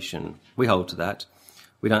inspiration. We hold to that.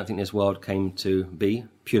 We don't think this world came to be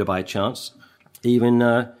purely by chance. Even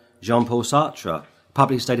Jean-Paul Sartre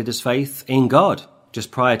publicly stated his faith in God just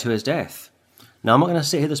prior to his death. Now, I'm not going to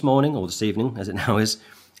sit here this morning, or this evening, as it now is,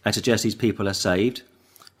 and suggest these people are saved.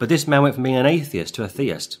 But this man went from being an atheist to a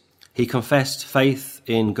theist. He confessed faith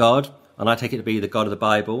in God, and I take it to be the God of the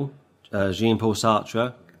Bible. Jean-Paul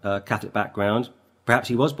Sartre, Catholic background. Perhaps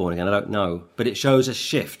he was born again, I don't know. But it shows a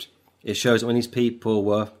shift. It shows that when these people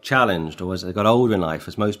were challenged, or as they got older in life,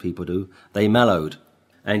 as most people do, they mellowed.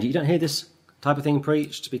 And you don't hear this type of thing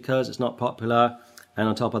preached because it's not popular, and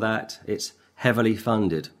on top of that, it's heavily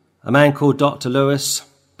funded. A man called Dr. Louis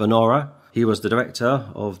Bonora, he was the director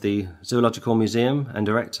of the Zoological Museum and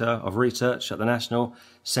director of research at the National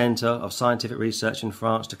Centre of Scientific Research in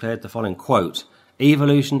France, declared the following, quote,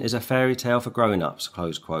 evolution is a fairy tale for grown-ups,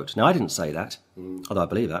 close quote. Now, I didn't say that, although I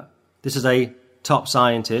believe that. This is a top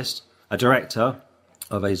scientist, a director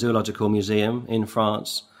of a zoological museum in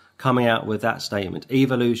France, coming out with that statement.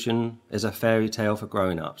 Evolution is a fairy tale for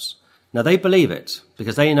grown-ups. Now, they believe it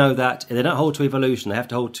because they know that if they don't hold to evolution, they have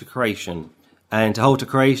to hold to creation. And to hold to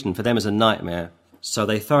creation for them is a nightmare. So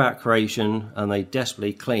they throw out creation and they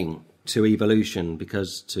desperately cling to evolution,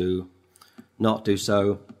 because to not do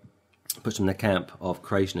so puts them in the camp of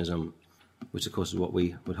creationism, which of course is what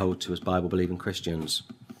we would hold to as Bible-believing Christians.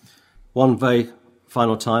 One very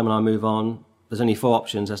final time, and I'll move on. There's only 4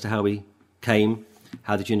 options as to how we came,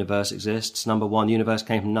 how the universe exists. Number 1, the universe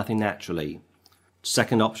came from nothing naturally.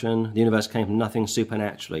 Second option, the universe came from nothing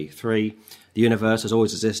supernaturally. 3, the universe has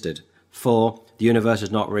always existed. 4, the universe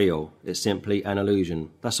is not real. It's simply an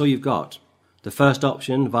illusion. That's all you've got. The first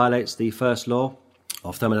option violates the first law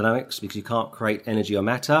of thermodynamics because you can't create energy or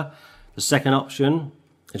matter. The second option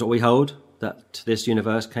is what we hold, that this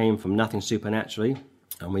universe came from nothing supernaturally,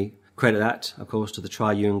 and we credit that, of course, to the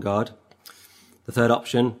triune God. The third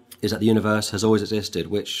option is that the universe has always existed,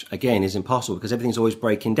 which, again, is impossible because everything's always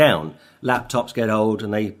breaking down. Laptops get old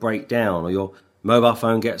and they break down, or your mobile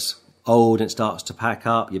phone gets old and it starts to pack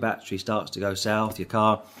up, your battery starts to go south, your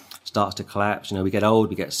car starts to collapse. We get old,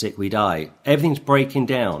 we get sick, we die. Everything's breaking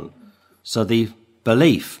down. So the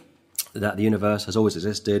belief that the universe has always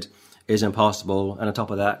existed is impossible, and on top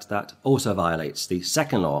of that, that also violates the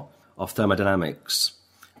second law of thermodynamics.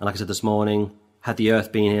 And like I said this morning, had the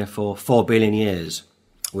Earth been here for 4 billion years,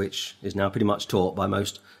 which is now pretty much taught by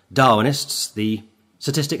most Darwinists, the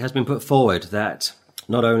statistic has been put forward that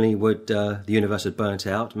not only would the universe have burnt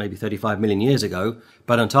out maybe 35 million years ago,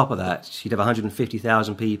 but on top of that, you'd have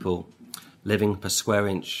 150,000 people living per square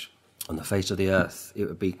inch on the face of the Earth. It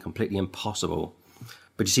would be completely impossible.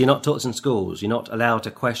 But you see, you're not taught this in schools. You're not allowed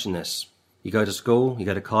to question this. You go to school, you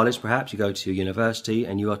go to college perhaps, you go to university,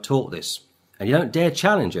 and you are taught this. And you don't dare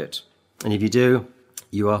challenge it. And if you do,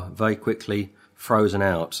 you are very quickly frozen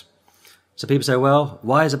out. So people say, well,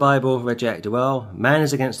 why is the Bible rejected? Well, man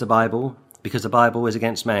is against the Bible because the Bible is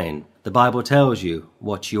against man. The Bible tells you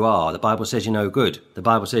what you are. The Bible says you're no good. The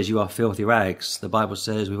Bible says you are filthy rags. The Bible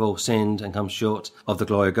says we've all sinned and come short of the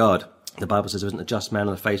glory of God. The Bible says there isn't a just man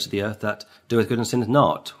on the face of the earth that doeth good and sinneth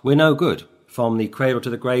not. We're no good. From the cradle to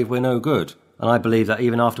the grave, we're no good. And I believe that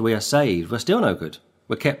even after we are saved, we're still no good.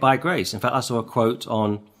 We're kept by grace. In fact, I saw a quote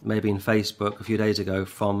on, maybe in Facebook a few days ago,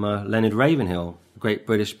 from Leonard Ravenhill, a great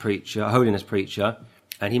British preacher, a holiness preacher,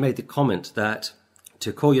 and he made the comment that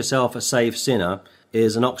to call yourself a saved sinner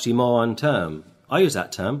is an oxymoron term. I use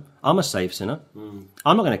that term. I'm a saved sinner.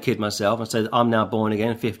 I'm not going to kid myself and say that I'm now born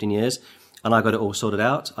again 15 years and I got it all sorted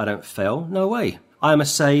out. I don't fail. No way. I am a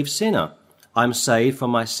saved sinner. I'm saved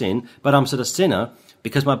from my sin, but I'm still a sinner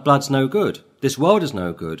because my blood's no good. This world is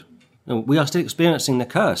no good. And we are still experiencing the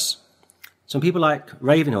curse. So when people like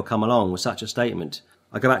Ravenhill come along with such a statement,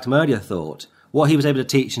 I go back to my earlier thought. What he was able to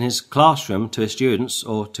teach in his classroom to his students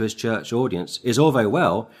or to his church audience is all very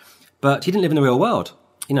well, but he didn't live in the real world.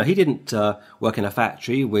 You know, he didn't work in a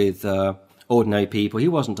factory with ordinary people. He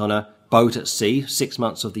wasn't on a boat at sea 6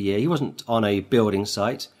 months of the year. He wasn't on a building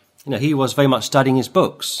site. You know, he was very much studying his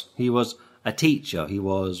books. He was a teacher. He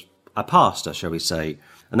was a pastor, shall we say.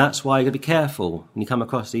 And that's why you've got to be careful when you come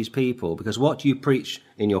across these people, because what you preach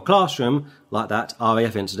in your classroom, like that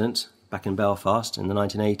RAF incident back in Belfast in the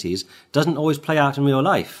 1980s, doesn't always play out in real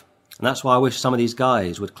life. And that's why I wish some of these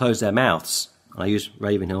guys would close their mouths. And I use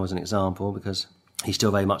Ravenhill as an example because he's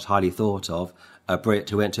still very much highly thought of, a Brit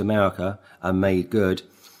who went to America and made good.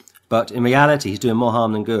 But in reality, he's doing more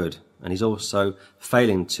harm than good. And he's also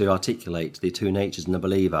failing to articulate the two natures in the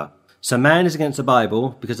believer. So man is against the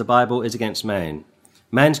Bible because the Bible is against man.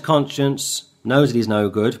 Man's conscience knows that he's no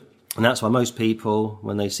good. And that's why most people,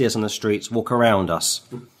 when they see us on the streets, walk around us.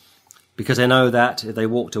 Because they know that if they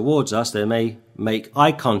walk towards us, they may make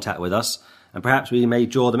eye contact with us, and perhaps we may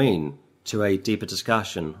draw them in to a deeper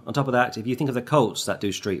discussion. On top of that, if you think of the cults that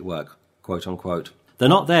do street work, quote unquote, they're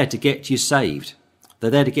not there to get you saved.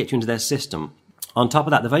 They're there to get you into their system. On top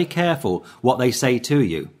of that, they're very careful what they say to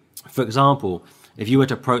you. For example, if you were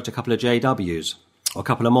to approach a couple of JWs or a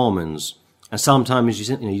couple of Mormons, and sometimes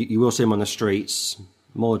you will see them on the streets,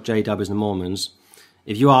 more JWs than Mormons.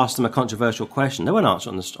 If you ask them a controversial question, they won't answer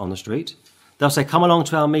on the street. They'll say, come along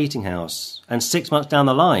to our meeting house, and 6 months down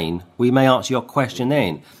the line, we may answer your question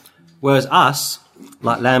then. Whereas us,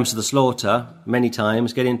 like lambs to the slaughter, many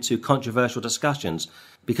times get into controversial discussions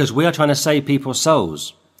because we are trying to save people's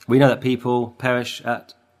souls. We know that people perish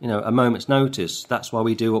at a moment's notice. That's why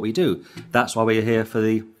we do what we do. That's why we're here for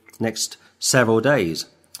the next several days.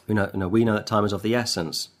 We know that time is of the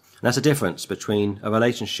essence. And that's the difference between a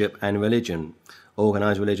relationship and religion,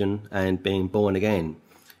 organised religion and being born again,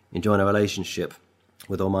 enjoying a relationship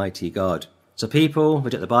with Almighty God. So people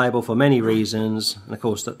reject the Bible for many reasons, and of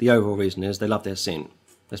course the overall reason is they love their sin.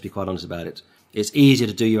 Let's be quite honest about it. It's easier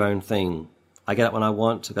to do your own thing. I get up when I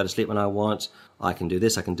want, I go to sleep when I want, I can do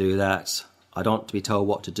this, I can do that. I don't want to be told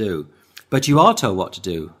what to do. But you are told what to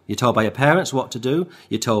do. You're told by your parents what to do.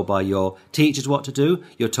 You're told by your teachers what to do.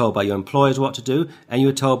 You're told by your employers what to do. And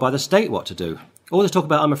you're told by the state what to do. All this talk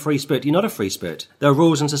about I'm a free spirit. You're not a free spirit. There are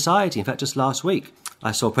rules in society. In fact, just last week,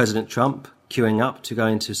 I saw President Trump queuing up to go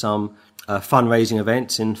into some fundraising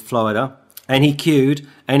event in Florida. And he queued,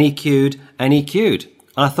 and he queued, and he queued.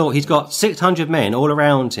 And I thought he's got 600 men all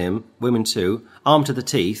around him, women too, armed to the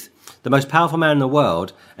teeth, the most powerful man in the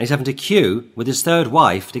world, and he's having to queue with his third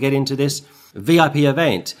wife to get into this VIP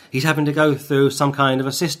event. He's having to go through some kind of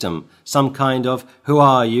a system, some kind of, who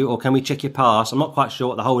are you, or can we check your pass? I'm not quite sure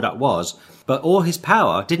what the hold-up was, but all his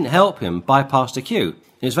power didn't help him bypass the queue.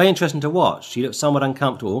 It was very interesting to watch. He looked somewhat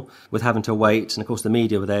uncomfortable with having to wait, and of course the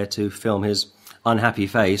media were there to film his unhappy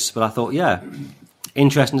face, but I thought, yeah,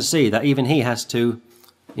 interesting to see that even he has to,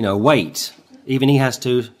 wait. Even he has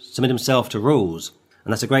to submit himself to rules.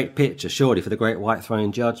 And that's a great picture, surely, for the great white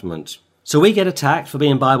throne judgment. So we get attacked for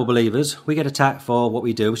being Bible believers. We get attacked for what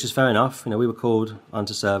we do, which is fair enough. We were called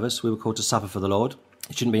unto service. We were called to suffer for the Lord.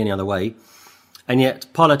 It shouldn't be any other way. And yet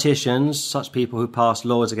politicians, such people who pass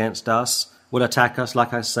laws against us, will attack us,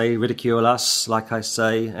 like I say, ridicule us, like I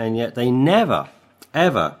say, and yet they never,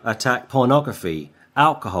 ever attack pornography,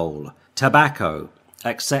 alcohol, tobacco,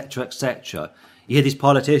 etc., etc. You hear these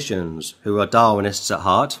politicians who are Darwinists at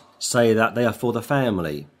heart say that they are for the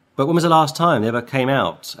family. But when was the last time they ever came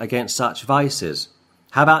out against such vices?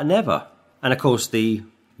 How about never? And of course the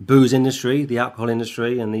booze industry, the alcohol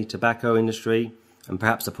industry and the tobacco industry and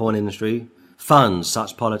perhaps the porn industry funds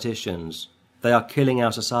such politicians. They are killing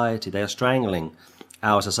our society. They are strangling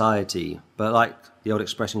our society. But like the old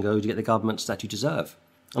expression goes, you get the governments that you deserve.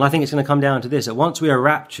 And I think it's going to come down to this, that once we are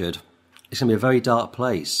raptured it's going to be a very dark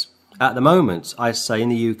place. At the moment, I say in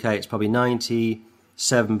the UK, it's probably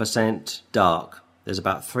 97% dark. There's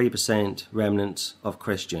about 3% remnant of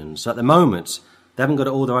Christians. So at the moment, they haven't got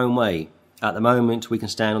it all their own way. At the moment, we can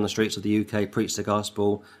stand on the streets of the UK, preach the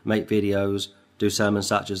gospel, make videos, do sermons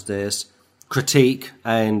such as this, critique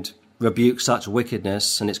and rebuke such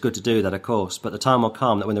wickedness, and it's good to do that, of course. But the time will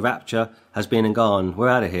come that when the rapture has been and gone, we're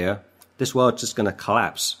out of here, this world's just going to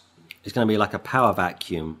collapse. It's going to be like a power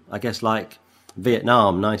vacuum. I guess like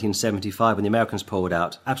Vietnam, 1975, when the Americans pulled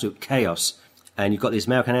out. Absolute chaos. And you've got these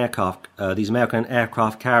American aircraft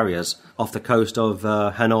carriers off the coast of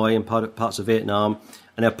Hanoi and parts of Vietnam,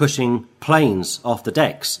 and they're pushing planes off the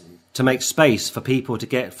decks to make space for people to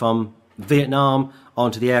get from Vietnam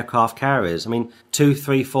onto the aircraft carriers. I mean, $2,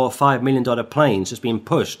 $3, $4, $5 million planes just being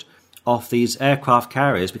pushed off these aircraft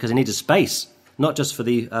carriers because they needed space, not just for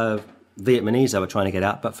the Vietnamese that were trying to get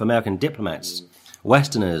out, but for American diplomats,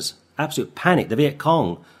 Westerners. Absolute panic. The Viet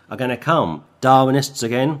Cong are going to come. Darwinists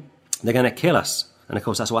again. They're going to kill us. And of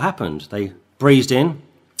course, that's what happened. They breezed in,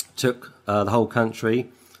 took the whole country,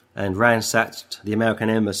 and ransacked the American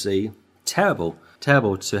embassy. Terrible,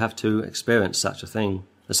 terrible to have to experience such a thing.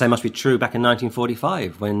 The same must be true back in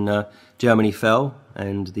 1945 when Germany fell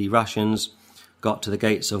and the Russians got to the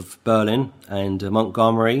gates of Berlin, and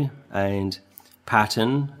Montgomery and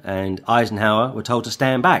Patton and Eisenhower were told to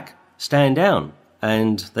stand back, stand down.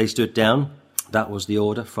 And they stood down. That was the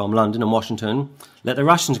order from London and Washington. Let the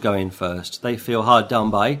Russians go in first. They feel hard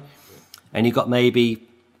done by. And you've got maybe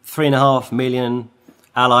 3.5 million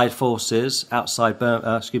Allied forces outside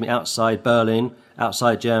Berlin,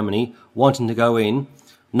 outside Germany, wanting to go in,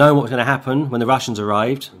 knowing what was going to happen when the Russians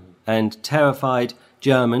arrived, and terrified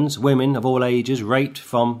Germans, women of all ages, raped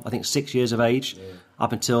from, I think, 6 years of age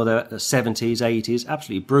up until their 70s, 80s.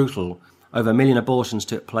 Absolutely brutal. Over 1 million abortions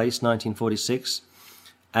took place, 1946.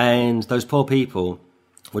 And those poor people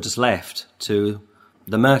were just left to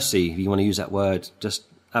the mercy, if you want to use that word, just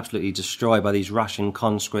absolutely destroyed by these Russian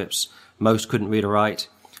conscripts. Most couldn't read or write,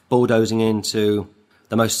 bulldozing into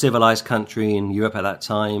the most civilized country in Europe at that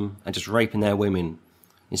time and just raping their women.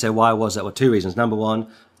 You say, why was that? Well, two reasons. Number one,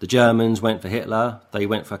 the Germans went for Hitler. They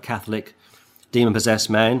went for a Catholic, demon-possessed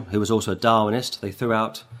man who was also a Darwinist. They threw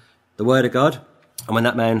out the word of God. And when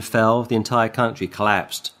that man fell, the entire country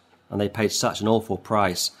collapsed. And they paid such an awful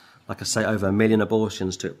price. Like I say, over 1 million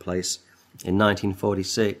abortions took place in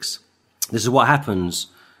 1946. This is what happens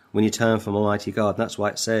when you turn from Almighty God. And that's why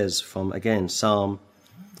it says from, again, Psalm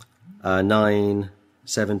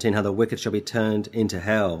 9:17, how the wicked shall be turned into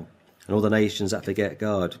hell, and all the nations that forget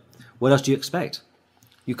God. What else do you expect?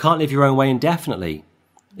 You can't live your own way indefinitely.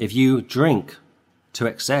 If you drink to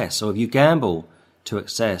excess, or if you gamble to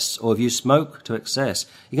excess, or if you smoke to excess,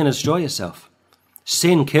 you're going to destroy yourself.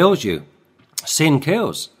 Sin kills you. Sin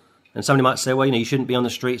kills. And somebody might say, well, you shouldn't be on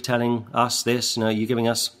the streets telling us this. You're giving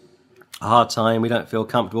us a hard time. We don't feel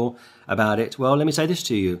comfortable about it. Well, let me say this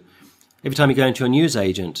to you. Every time you go into a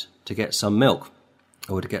newsagent to get some milk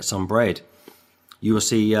or to get some bread, you will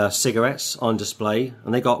see cigarettes on display,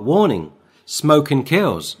 and they got warning, smoking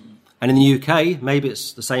kills. And in the UK, maybe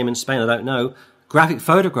it's the same in Spain, I don't know, graphic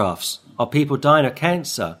photographs of people dying of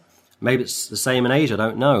cancer. Maybe it's the same in Asia, I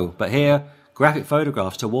don't know. But here, graphic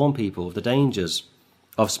photographs to warn people of the dangers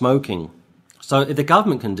of smoking. So if the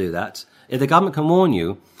government can do that, if the government can warn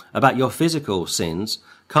you about your physical sins,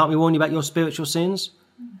 can't we warn you about your spiritual sins,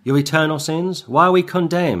 your eternal sins? Why are we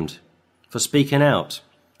condemned for speaking out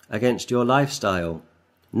against your lifestyle?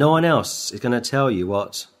 No one else is going to tell you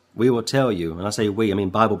what we will tell you. And I say we, I mean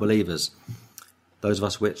Bible believers, those of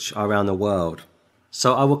us which are around the world.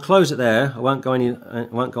 So I will close it there. I won't go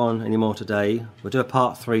on any more today. We'll do a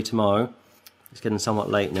part 3 tomorrow. It's getting somewhat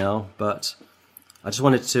late now, but I just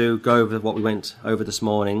wanted to go over what we went over this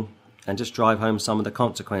morning and just drive home some of the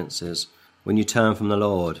consequences when you turn from the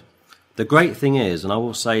Lord. The great thing is, and I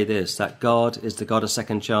will say this, that God is the God of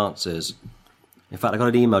second chances. In fact, I got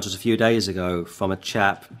an email just a few days ago from a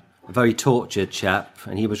chap, a very tortured chap,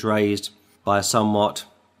 and he was raised by a somewhat,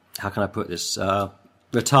 how can I put this,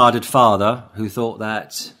 retarded father who thought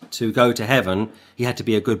that to go to heaven, he had to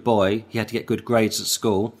be a good boy, he had to get good grades at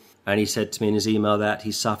school. And he said to me in his email that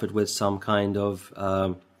he suffered with some kind of,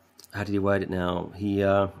 how did he word it now? He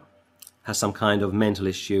has some kind of mental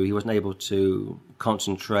issue. He wasn't able to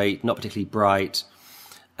concentrate, not particularly bright.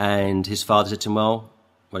 And his father said to him, well,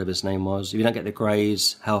 whatever his name was, if you don't get the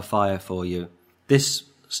grades, hellfire for you. This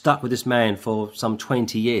stuck with this man for some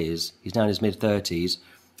 20 years. He's now in his mid-30s.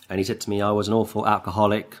 And he said to me, I was an awful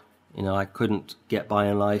alcoholic. I couldn't get by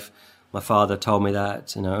in life. My father told me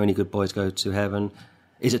that, only good boys go to heaven.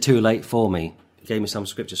 Is it too late for me? He gave me some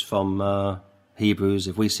scriptures from Hebrews,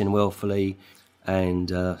 if we sin willfully and,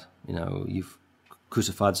 you've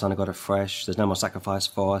crucified the Son of God afresh, there's no more sacrifice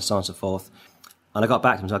for us, so on and so forth. And I got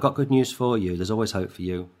back to him and said, I've got good news for you. There's always hope for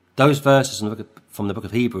you. Those verses from the book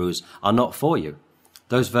of Hebrews are not for you.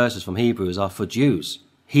 Those verses from Hebrews are for Jews.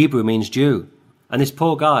 Hebrew means Jew. And this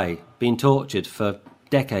poor guy being tortured for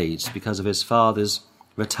decades because of his father's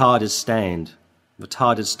retarded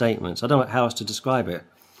statements. I don't know how else to describe it.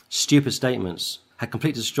 Stupid statements had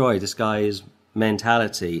completely destroyed this guy's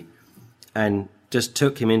mentality and just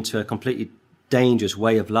took him into a completely dangerous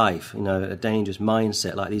way of life, a dangerous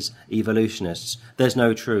mindset like these evolutionists. There's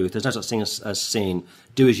no truth. There's no such thing as sin.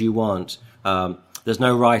 Do as you want. There's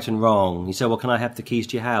no right and wrong. You say, well, can I have the keys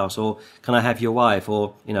to your house? Or can I have your wife?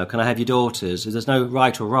 Or, can I have your daughters? If there's no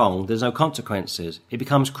right or wrong, there's no consequences. It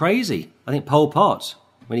becomes crazy. I think Pol Pot,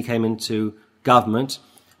 when he came into government,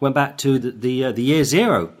 went back to the year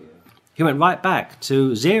zero. He went right back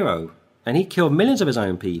to zero. And he killed millions of his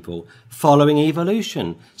own people, following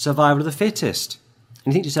evolution, survival of the fittest.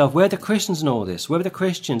 And you think to yourself, where are the Christians in all this? Where were the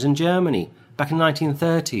Christians in Germany back in the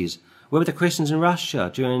 1930s? Where were the Christians in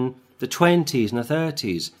Russia during the 20s and the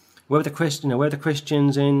 30s? Where were the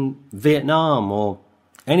Christians in Vietnam or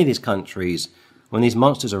any of these countries when these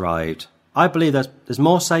monsters arrived? I believe that there's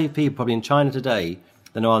more saved people probably in China today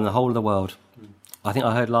than there are in the whole of the world. I think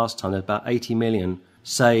I heard last time there's about 80 million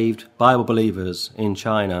saved Bible believers in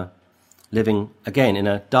China, living, again, in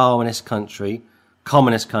a Darwinist country,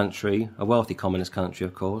 communist country, a wealthy communist country,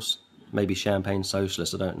 of course, maybe champagne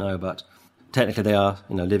socialist, I don't know, but technically they are,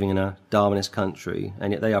 living in a Darwinist country,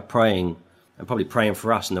 and yet they are praying, and probably praying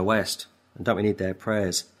for us in the West, and don't we need their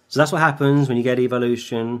prayers? So that's what happens when you get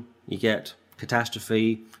evolution, you get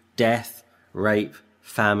catastrophe, death, rape,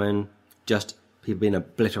 famine, just people being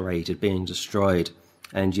obliterated, being destroyed.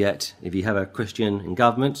 And yet, if you have a Christian in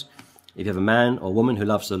government, if you have a man or woman who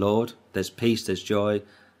loves the Lord, there's peace, there's joy,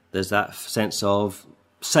 there's that sense of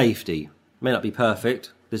safety. It may not be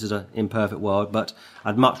perfect, this is an imperfect world, but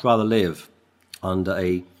I'd much rather live under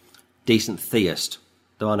a decent theist.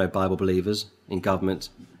 There are no Bible believers in government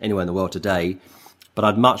anywhere in the world today, but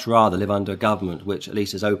I'd much rather live under a government which at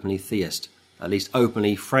least is openly theist, at least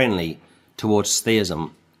openly friendly towards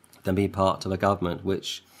theism, than be part of a government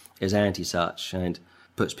which is anti-such and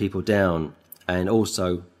puts people down and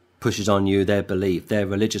also pushes on you their belief, their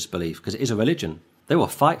religious belief, because it is a religion. They will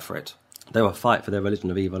fight for it. They will fight for their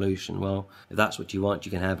religion of evolution. Well, if that's what you want,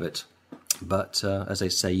 you can have it. But as they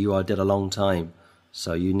say, you are dead a long time.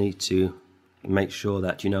 So you need to make sure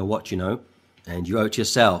that you know what you know. And you owe it to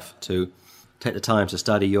yourself to take the time to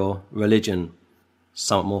study your religion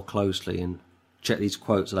somewhat more closely and check these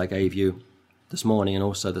quotes that I gave you this morning and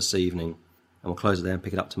also this evening. And we'll close it there and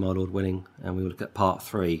pick it up tomorrow, Lord willing. And we will look at part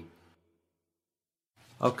 3.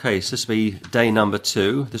 Okay, so this will be day number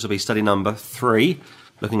 2. This will be study number 3,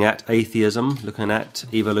 looking at atheism, looking at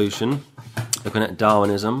evolution, looking at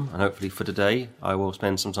Darwinism, and hopefully for today I will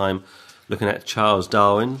spend some time looking at Charles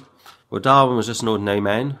Darwin. Well, Darwin was just an ordinary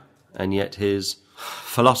man, and yet his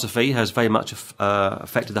philosophy has very much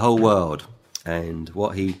affected the whole world, and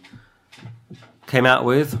what he came out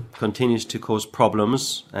with continues to cause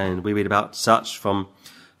problems, and we read about such from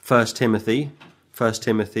 1 Timothy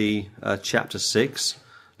chapter 6.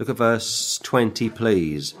 Look at verse 20,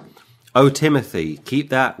 please. O Timothy, keep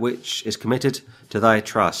that which is committed to thy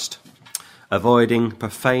trust, avoiding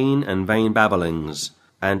profane and vain babblings,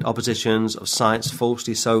 and oppositions of science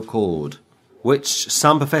falsely so called, which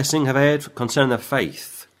some professing have erred concerning their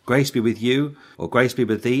faith. Grace be with you, or grace be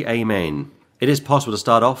with thee, amen. It is possible to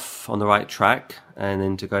start off on the right track, and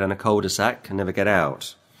then to go down a cul-de-sac and never get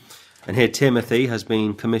out. And here Timothy has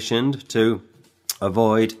been commissioned to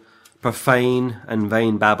avoid profane and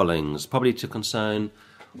vain babblings, probably to concerning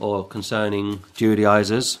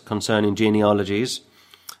Judaizers, concerning genealogies.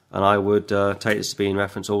 And I would take this to be in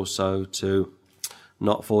reference also to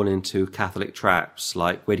not fall into Catholic traps,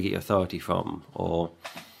 like where do you get your authority from, or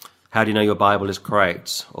how do you know your Bible is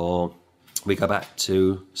correct, or we go back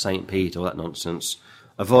to St. Peter, all that nonsense.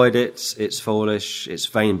 Avoid it, it's foolish, it's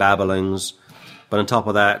vain babblings, but on top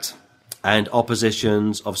of that, and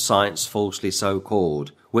oppositions of science falsely so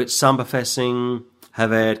called, which some professing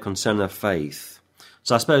have erred concerning their faith.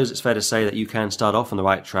 So I suppose it's fair to say that you can start off on the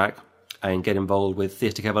right track and get involved with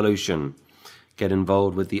theistic evolution, get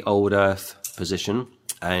involved with the old earth position,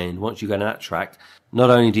 and once you go down that track, not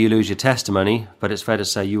only do you lose your testimony, but it's fair to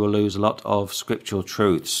say you will lose a lot of scriptural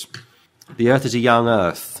truths. The earth is a young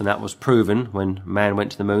earth, and that was proven when man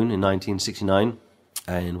went to the moon in 1969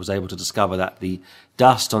 and was able to discover that the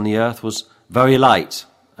dust on the earth was very light,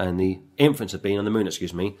 and the inference had been on the moon,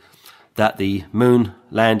 that the moon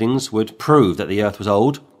landings would prove that the earth was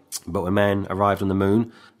old, But when man arrived on the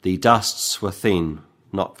moon, the dusts were thin,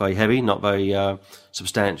 not very heavy, not very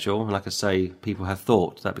substantial. And like I say, people have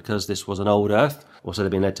thought that because this was an old Earth, also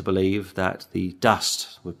they've been led to believe that the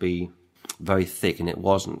dust would be very thick, and it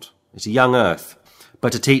wasn't. It's a young Earth.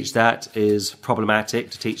 But to teach that is problematic.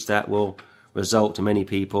 To teach that will result in many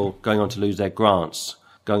people going on to lose their grants,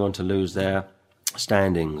 going on to lose their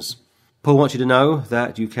standings. Paul wants you to know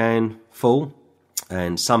that you can fall,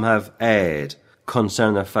 and some have erred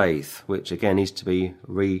concerning their faith, which again needs to be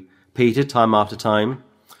repeated time after time.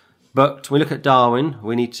 But when we look at Darwin,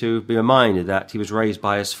 we need to be reminded that he was raised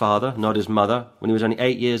by his father, not his mother, when he was only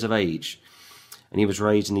 8 years of age. And he was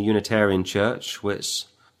raised in the Unitarian Church, which,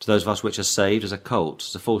 to those of us which are saved, is a cult,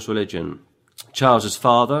 it's a false religion. Charles's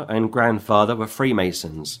father and grandfather were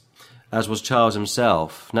Freemasons, as was Charles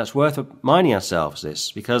himself. And that's worth reminding ourselves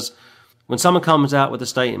this, because when someone comes out with a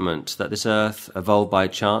statement that this earth evolved by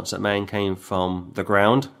chance, that man came from the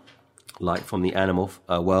ground, like from the animal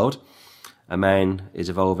world, a man is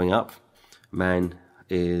evolving up, man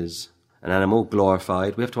is an animal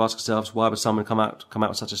glorified, we have to ask ourselves, why would someone come out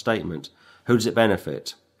with such a statement? Who does it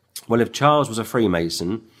benefit? Well, if Charles was a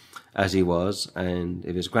Freemason, as he was, and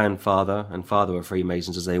if his grandfather and father were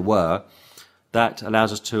Freemasons, as they were, that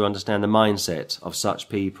allows us to understand the mindset of such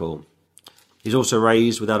people. He's also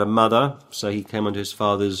raised without a mother, so he came under his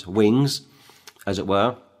father's wings, as it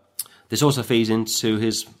were. This also feeds into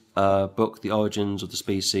his book, The Origins of the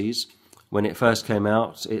Species. When it first came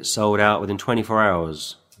out, it sold out within 24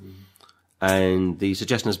 hours. And the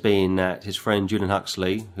suggestion has been that his friend Julian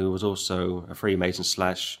Huxley, who was also a Freemason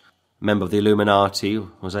 / member of the Illuminati,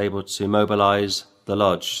 was able to mobilize the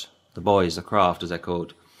lodge, the boys, the craft as they're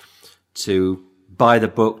called, to buy the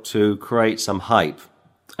book to create some hype.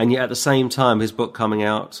 And yet at the same time, his book coming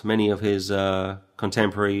out, many of his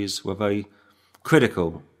contemporaries were very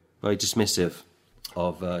critical, very dismissive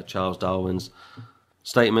of Charles Darwin's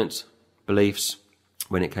statement, beliefs,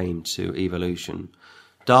 when it came to evolution.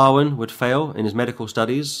 Darwin would fail in his medical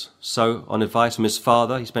studies, so on advice from his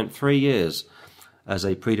father, he spent 3 years as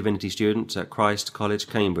a pre-divinity student at Christ College,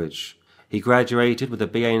 Cambridge. He graduated with a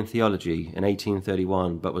BA in theology in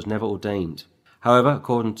 1831, but was never ordained. However,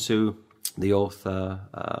 according to the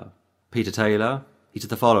author Peter Taylor, he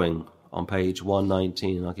did the following on page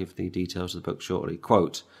 119, and I'll give the details of the book shortly.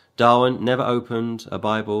 Quote, Darwin never opened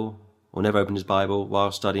his Bible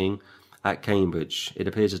while studying at Cambridge. It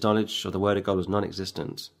appears his knowledge of the Word of God was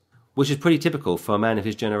non-existent, which is pretty typical for a man of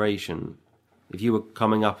his generation. If you were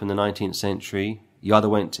coming up in the 19th century, you either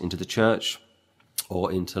went into the church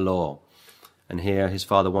or into law. And here his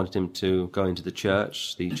father wanted him to go into the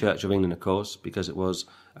Church of England, of course, because it was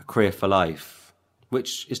a career for life,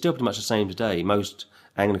 which is still pretty much the same today. Most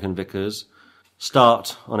Anglican vicars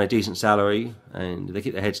start on a decent salary, and if they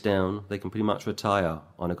keep their heads down, they can pretty much retire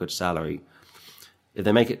on a good salary. If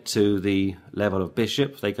they make it to the level of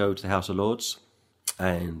bishop, they go to the House of Lords,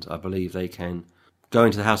 and I believe they can go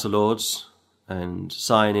into the House of Lords and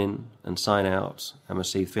sign in and sign out and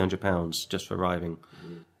receive £300 just for arriving.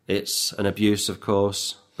 It's an abuse, of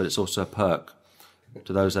course, but it's also a perk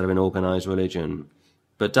to those that are in organised religion.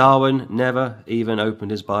 But Darwin never even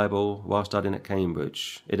opened his Bible while studying at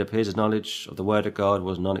Cambridge. It appears his knowledge of the Word of God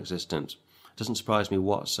was non-existent. It doesn't surprise me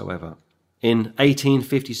whatsoever. In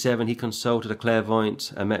 1857, he consulted a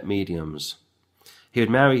clairvoyant and met mediums. He would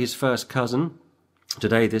marry his first cousin.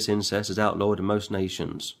 Today, this incest is outlawed in most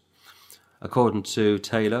nations. According to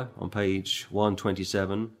Taylor, on page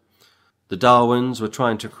 127, the Darwins were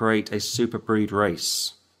trying to create a superbreed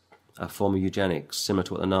race, a form of eugenics, similar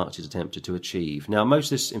to what the Nazis attempted to achieve. Now, most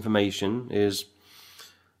of this information is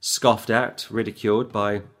scoffed at, ridiculed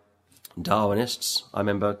by Darwinists. I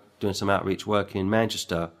remember doing some outreach work in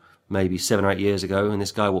Manchester maybe 7 or 8 years ago, and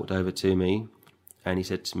this guy walked over to me, and he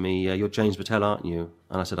said to me, you're James Patel, aren't you?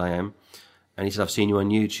 And I said, I am. And he said, I've seen you on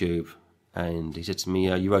YouTube. And he said to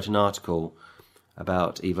me, you wrote an article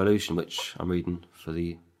about evolution, which I'm reading for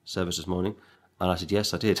the service this morning. And I said,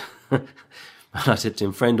 yes, I did. And I said to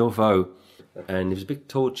him, friend or foe? And he was a big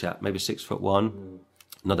tall chap, maybe 6'1",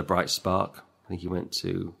 another bright spark. I think he went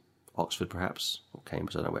to Oxford perhaps, or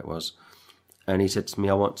Cambridge, I don't know where it was. And he said to me,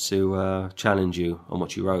 I want to challenge you on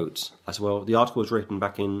what you wrote. I said, well, the article was written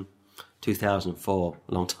back in 2004,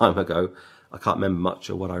 a long time ago. I can't remember much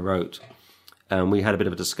of what I wrote. And we had a bit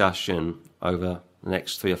of a discussion over the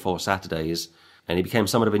next 3 or 4 Saturdays, and he became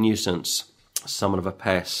somewhat of a nuisance, somewhat of a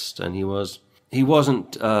pest. And he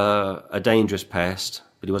wasn't a dangerous pest,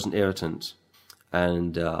 but he was an irritant.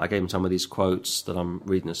 And I gave him some of these quotes that I'm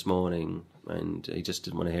reading this morning, and he just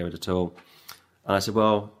didn't want to hear it at all. And I said,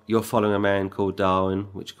 well, you're following a man called Darwin,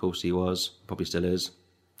 which of course he was, probably still is,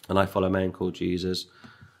 and I follow a man called Jesus.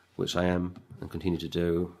 which I am and continue to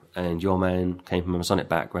do. And your man came from a Masonic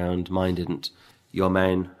background, mine didn't. Your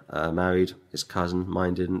man married his cousin,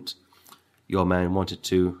 mine didn't. Your man wanted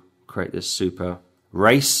to create this super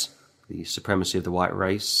race, the supremacy of the white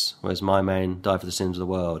race, whereas my man died for the sins of the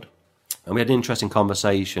world. And we had an interesting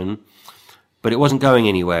conversation, but it wasn't going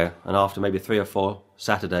anywhere. And after maybe 3 or 4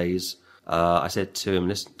 Saturdays, I said to him,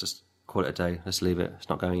 let's just call it a day. Let's leave it. It's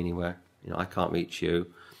not going anywhere. I can't reach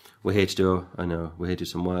you. We're here to do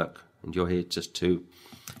some work, and you're here just to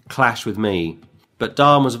clash with me. But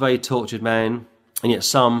Darwin was a very tortured man, and yet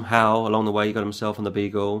somehow along the way he got himself on the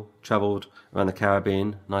Beagle, travelled around the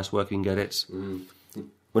Caribbean. Nice work, you can get it.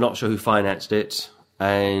 We're not sure who financed it,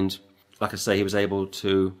 and like I say, he was able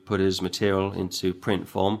to put his material into print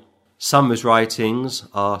form. Some of his writings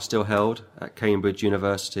are still held at Cambridge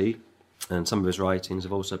University, and some of his writings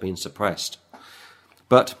have also been suppressed.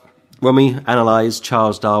 But when we analyse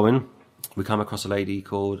Charles Darwin, we come across a lady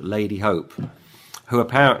called Lady Hope, who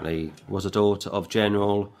apparently was a daughter of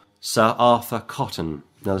General Sir Arthur Cotton.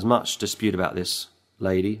 Now, there's much dispute about this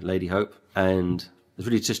lady, Lady Hope, and there's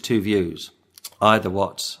really just 2 views. Either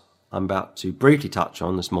what I'm about to briefly touch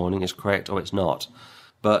on this morning is correct or it's not.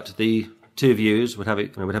 But the 2 views would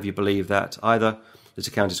have you believe that either this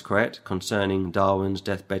account is correct concerning Darwin's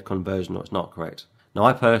deathbed conversion or it's not correct. Now,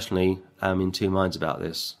 I personally am in 2 minds about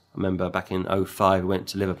this. I remember back in 2005 we went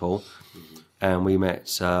to Liverpool and we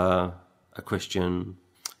met a Christian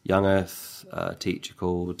young earth teacher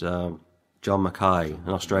called John Mackay, an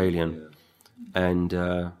Australian, and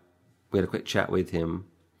we had a quick chat with him.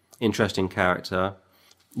 Interesting character,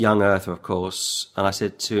 young earther, of course. And I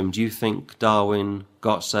said to him, do you think Darwin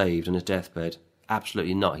got saved on his deathbed?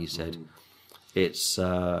 Absolutely not, he said. It's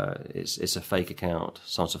a fake account,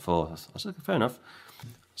 so on and so forth. I said, fair enough.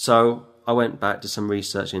 So I went back, did some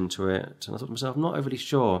research into it, and I thought to myself, I'm not overly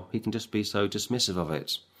sure he can just be so dismissive of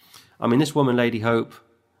it. I mean, this woman, Lady Hope,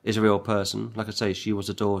 is a real person. Like I say, she was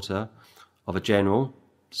a daughter of a general,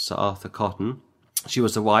 Sir Arthur Cotton. She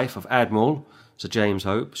was the wife of Admiral Sir James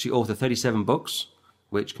Hope. She authored 37 books,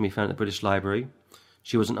 which can be found at the British Library.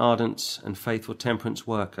 She was an ardent and faithful temperance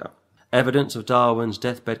worker. Evidence of Darwin's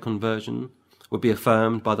deathbed conversion would be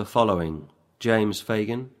affirmed by the following: James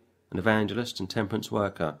Fagan, an evangelist and temperance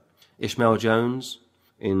worker; Ishmael Jones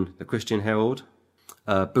in the Christian Herald;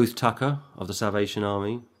 Booth Tucker of the Salvation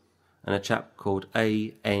Army; and a chap called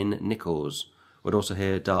A.N. Nichols would also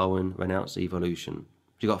hear Darwin renounce evolution.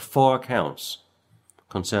 You've got 4 accounts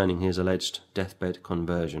concerning his alleged deathbed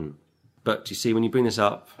conversion. But you see, when you bring this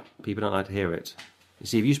up, people don't like to hear it. You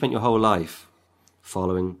see, if you spent your whole life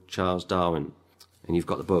following Charles Darwin, and you've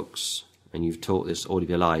got the books, and you've taught this all of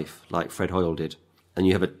your life, like Fred Hoyle did, and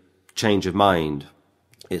you have a change of mind,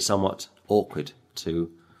 it's somewhat awkward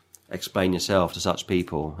to explain yourself to such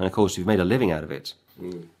people. And of course, you've made a living out of it.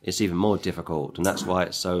 It's even more difficult, and that's why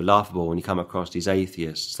it's so laughable when you come across these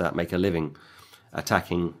atheists that make a living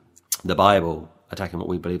attacking the Bible, attacking what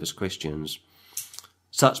we believe as Christians.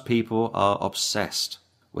 Such people are obsessed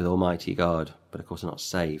with Almighty God, but of course they're not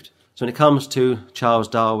saved. So when it comes to Charles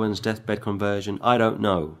Darwin's deathbed conversion, I don't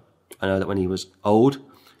know. I know that when he was old,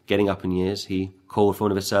 getting up in years, he called for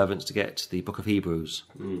one of his servants to get the Book of Hebrews.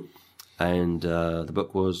 And the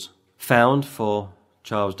book was found for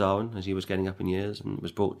Charles Darwin as he was getting up in years, and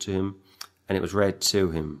was brought to him, and it was read to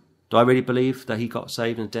him. Do I really believe that he got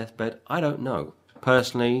saved in his deathbed? I don't know.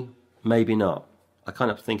 Personally, maybe not. I kind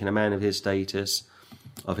of think in a man of his status,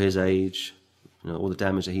 of his age, all the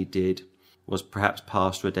damage that he did was perhaps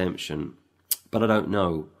past redemption. But I don't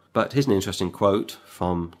know. But here's an interesting quote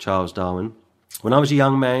from Charles Darwin. When I was a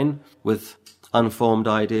young man with unformed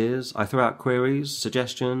ideas, I threw out queries,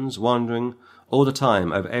 suggestions, wondering all the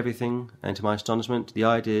time over everything, and to my astonishment, the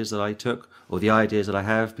ideas that I took, or the ideas that I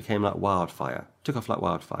have, became like wildfire. Took off like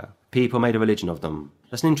wildfire. People made a religion of them.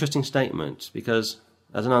 That's an interesting statement, because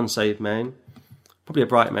as an unsaved man, probably a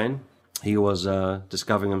bright man, he was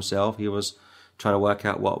discovering himself, he was trying to work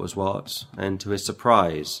out what was what, and to his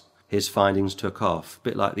surprise, his findings took off, a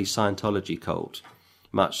bit like the Scientology cult,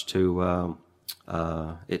 much to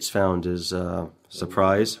its founder's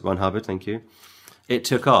surprise. Ron Hubbard, thank you. It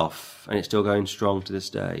took off, and it's still going strong to this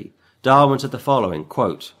day. Darwin said the following,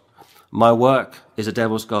 quote, "My work is a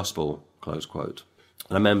devil's gospel," close quote.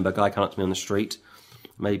 And I remember a guy came up to me on the street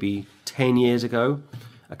maybe 10 years ago,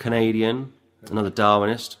 a Canadian, another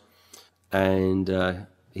Darwinist, and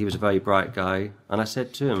he was a very bright guy. And I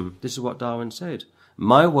said to him, this is what Darwin said.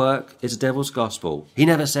 My work is a devil's gospel. He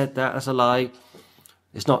never said that. That's a lie.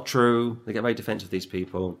 It's not true. They get very defensive, these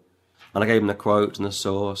people. And I gave him the quote and the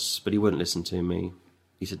source, but he wouldn't listen to me.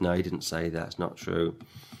 He said, no, he didn't say that. It's not true.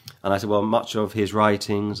 And I said, well, much of his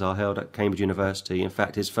writings are held at Cambridge University. In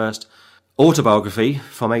fact, his first autobiography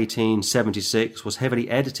from 1876 was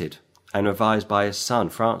heavily edited and revised by his son,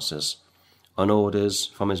 Francis, on orders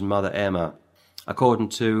from his mother, Emma. According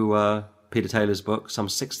to Peter Taylor's book, some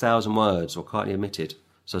 6,000 words were quietly omitted,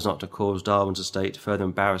 so as not to cause Darwin's estate further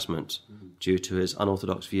embarrassment due to his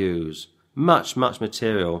unorthodox views. Much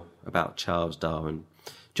material about Charles Darwin.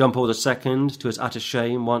 John Paul II, to his utter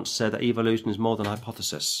shame, once said that evolution is more than a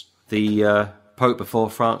hypothesis. The Pope before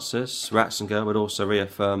Francis, Ratzinger, would also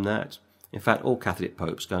reaffirm that. In fact, all Catholic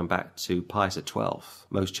popes going back to Pius XII,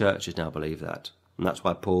 most churches now believe that. And that's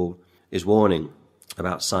why Paul is warning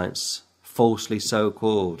about science, falsely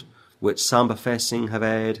so-called, which some professing have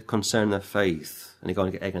erred concerning their faith, and they're going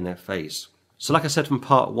to get egg on their face. So like I said from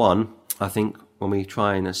part 1, I think when we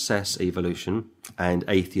try and assess evolution and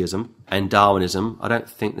atheism and Darwinism, I don't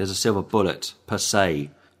think there's a silver bullet per se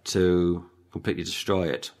to completely destroy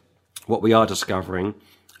it. What we are discovering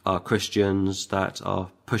are Christians that are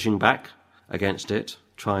pushing back against it,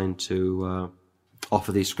 trying to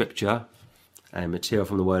offer the scripture and material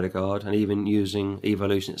from the Word of God, and even using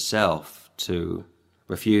evolution itself to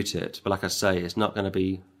refute it. But like I say, it's not going to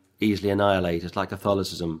be easily annihilated. It's like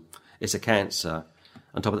Catholicism. It's a cancer.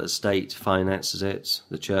 On top of that, the state finances it,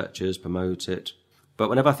 the churches promote it. But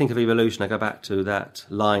whenever I think of evolution, I go back to that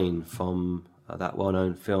line from that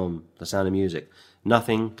well-known film, The Sound of Music.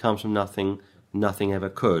 Nothing comes from nothing, nothing ever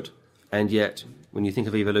could. And yet, when you think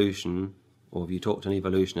of evolution, or if you talk to an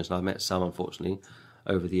evolutionist, and I've met some, unfortunately,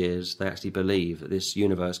 over the years, they actually believe that this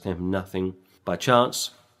universe came from nothing by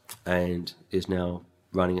chance and is now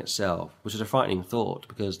running itself, which is a frightening thought,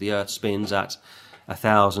 because the Earth spins at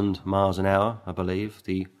 1,000 miles an hour, I believe.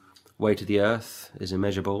 The weight of the Earth is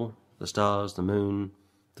immeasurable. The stars, the moon,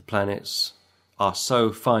 the planets are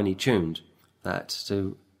so finely tuned that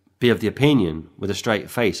to be of the opinion, with a straight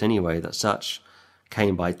face anyway, that such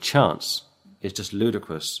came by chance is just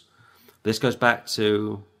ludicrous. This goes back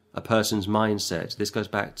to a person's mindset. This goes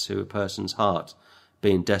back to a person's heart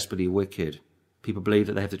being desperately wicked. People believe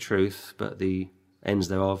that they have the truth, but the ends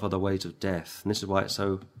thereof are the ways of death. And this is why it's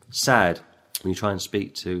so sad when you try and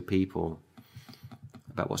speak to people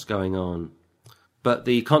about what's going on. But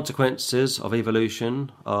the consequences of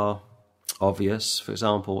evolution are obvious. For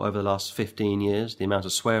example, over the last 15 years, the amount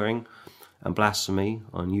of swearing and blasphemy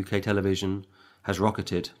on UK television has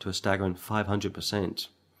rocketed to a staggering 500%.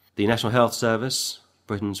 The National Health Service,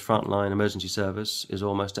 Britain's frontline emergency service, is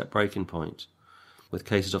almost at breaking point, with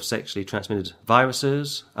cases of sexually transmitted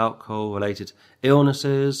viruses, alcohol-related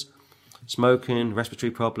illnesses, smoking,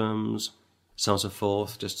 respiratory problems, so on and so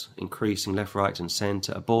forth, just increasing left, right and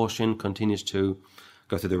centre. Abortion continues to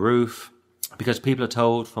go through the roof because people are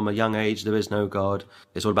told from a young age there is no God,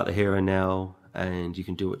 it's all about the here and now, and you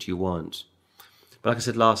can do what you want. But like I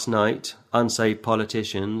said last night, unsaved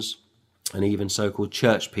politicians and even so-called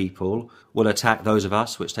church people will attack those of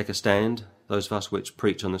us which take a stand, those of us which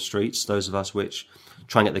preach on the streets, those of us which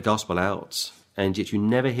try and get the gospel out, and yet you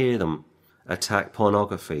never hear them attack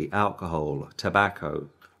pornography, alcohol, tobacco,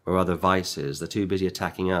 or other vices. They're too busy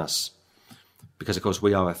attacking us because, of course,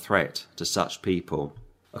 we are a threat to such people.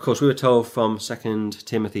 Of course, we were told from 2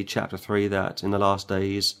 Timothy chapter 3 that in the last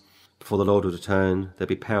days, before the Lord will return, there'll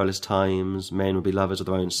be perilous times. Men will be lovers of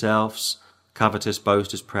their own selves, covetous,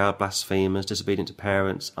 boasters, proud, blasphemers, disobedient to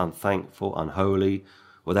parents, unthankful, unholy,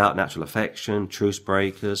 without natural affection, truce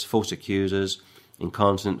breakers, false accusers,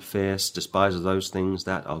 incontinent, fierce, despisers of those things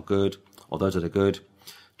that are good, or those that are good,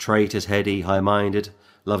 traitors, heady, high-minded,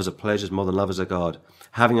 lovers of pleasures more than lovers of God,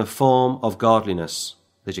 having a form of godliness.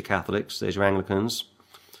 There's your Catholics, there's your Anglicans,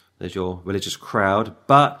 there's your religious crowd,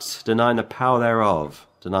 but denying the power thereof,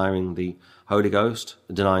 denying the Holy Ghost,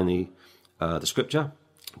 denying the Scripture,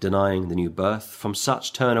 denying the new birth. From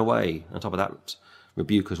such turn away. On top of that,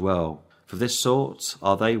 rebuke as well. For this sort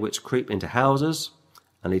are they which creep into houses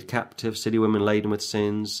and lead captive silly women laden with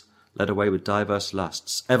sins, led away with diverse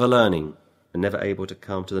lusts, ever learning and never able to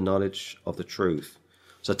come to the knowledge of the truth.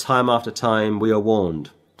 So time after time we are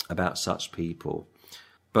warned about such people.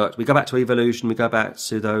 But we go back to evolution, we go back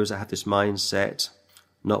to those that have this mindset,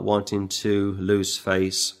 not wanting to lose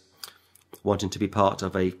face, wanting to be part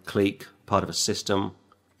of a clique, part of a system.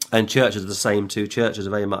 And churches are the same too. Churches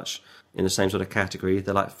are very much in the same sort of category.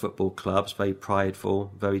 They're like football clubs, very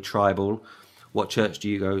prideful, very tribal. What church do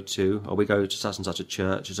you go to? Or we go to such and such a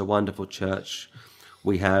church. It's a wonderful church.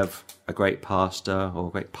 We have a great pastor or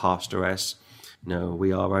a great pastoress. You know,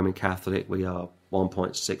 we are Roman Catholic. We are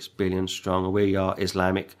 1.6 billion strong. Or we are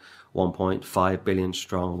Islamic, 1.5 billion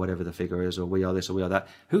strong, whatever the figure is. Or we are this or we are that.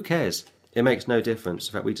 Who cares? It makes no difference.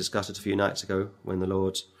 In fact, we discussed it a few nights ago when the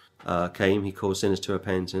Lord came. He called sinners to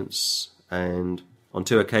repentance, and on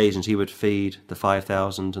 2 occasions he would feed the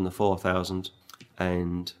 5,000 and the 4,000.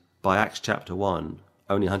 And by Acts chapter 1,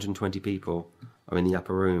 only 120 people are in the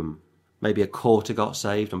upper room. Maybe a quarter got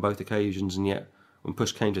saved on both occasions, and yet when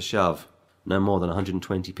push came to shove, no more than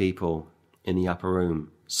 120 people in the upper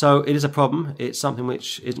room. So it is a problem. It's something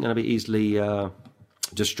which isn't going to be easily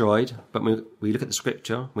destroyed. But we look at the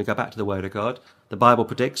scripture, we go back to the Word of God. The Bible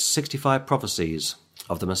predicts 65 prophecies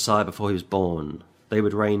of the Messiah before he was born. They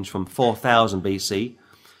would range from 4000 BC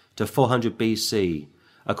to 400 BC.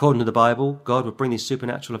 According to the Bible, God would bring these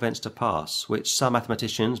supernatural events to pass, which some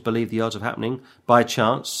mathematicians believe the odds of happening by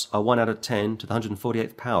chance are 1 out of 10 to the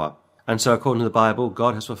 148th power. And so according to the Bible,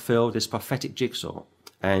 God has fulfilled this prophetic jigsaw,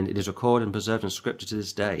 and it is recorded and preserved in Scripture to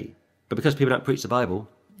this day. But because people don't preach the Bible,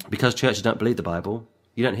 because churches don't believe the Bible,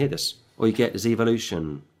 you don't hear this. All you get is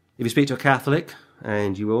evolution. If you speak to a Catholic,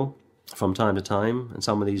 and you will from time to time, and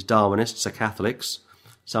some of these Darwinists are Catholics,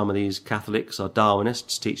 some of these Catholics are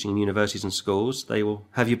Darwinists teaching in universities and schools, they will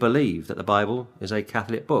have you believe that the Bible is a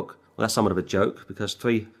Catholic book. Well, that's somewhat of a joke, because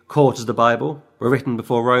 3/4 of the Bible were written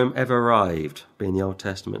before Rome ever arrived, being the Old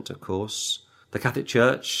Testament, of course. The Catholic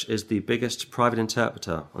Church is the biggest private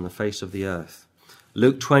interpreter on the face of the earth.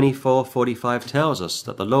 Luke 24:45 tells us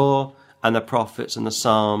that the law and the prophets and the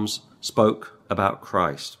Psalms spoke about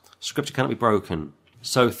Christ. Scripture cannot be broken.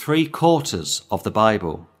 So 3/4 of the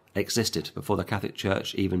Bible existed before the Catholic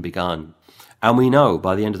Church even begun. And we know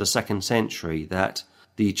by the end of the 2nd century that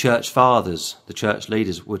the church fathers, the church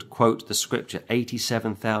leaders, would quote the scripture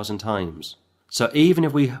 87,000 times. So even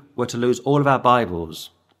if we were to lose all of our Bibles,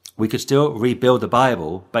 we could still rebuild the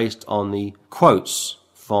Bible based on the quotes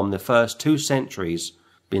from the first 2 centuries,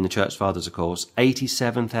 being the church fathers, of course,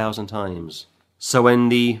 87,000 times. So when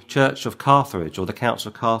the Church of Carthage, or the Council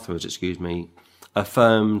of Carthage,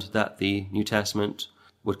 affirmed that the New Testament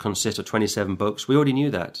would consist of 27 books, we already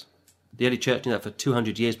knew that. The early church knew that for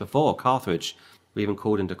 200 years before Carthage were even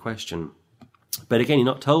called into question. But again, you're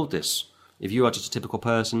not told this. If you are just a typical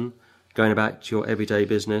person going about your everyday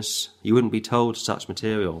business, you wouldn't be told such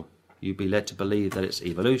material. You'd be led to believe that it's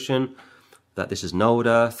evolution, that this is an old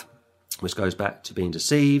earth, which goes back to being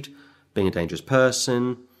deceived, being a dangerous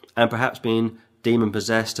person, and perhaps being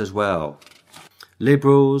demon-possessed as well.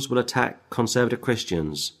 Liberals will attack conservative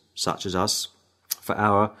Christians, such as us, for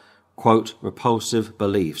our, quote, repulsive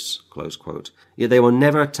beliefs, close quote. Yet they will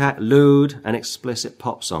never attack lewd and explicit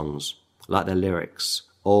pop songs, like their lyrics,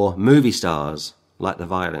 or movie stars, like the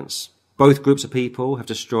violence. Both groups of people have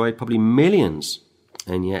destroyed probably millions,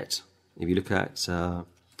 and yet, if you look at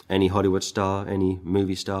any Hollywood star, any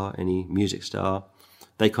movie star, any music star,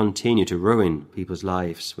 they continue to ruin people's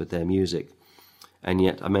lives with their music. And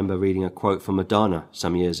yet I remember reading a quote from Madonna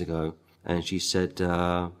some years ago, and she said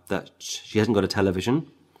that she hasn't got a television,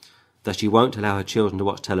 that she won't allow her children to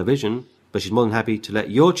watch television, but she's more than happy to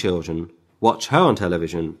let your children watch her on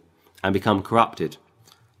television and become corrupted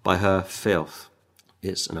by her filth.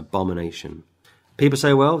 It's an abomination. People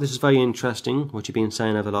say, well, this is very interesting, what you've been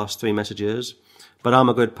saying over the last 3 messages, but I'm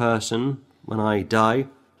a good person. When I die,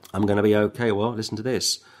 I'm going to be okay. Well, listen to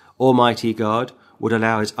this. Almighty God would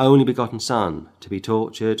allow his only begotten Son to be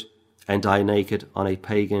tortured and die naked on a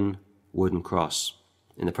pagan wooden cross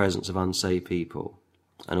in the presence of unsaved people,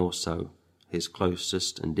 and also his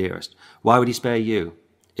closest and dearest. Why would he spare you?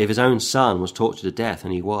 If his own Son was tortured to death,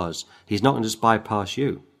 and he was, he's not going to just bypass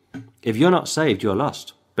you. If you're not saved, you're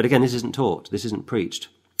lost. But again, this isn't taught. This isn't preached.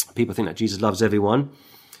 People think that Jesus loves everyone,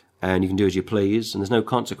 and you can do as you please, and there's no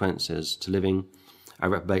consequences to living a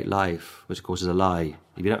reprobate life, which of course is a lie.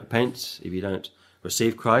 If you don't repent, if you don't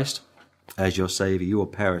receive Christ as your Saviour, you will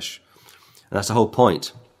perish. And that's the whole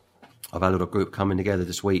point of our little group coming together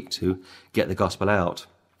this week, to get the gospel out,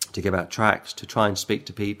 to give out tracts, to try and speak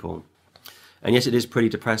to people. And yes, it is pretty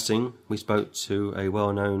depressing. We spoke to a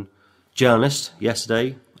well-known journalist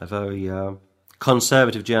yesterday, a very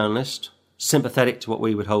conservative journalist, sympathetic to what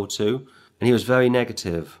we would hold to, and he was very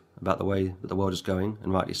negative about the way that the world is going,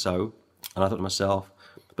 and rightly so. And I thought to myself,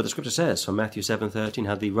 but the scripture says from Matthew 7:13,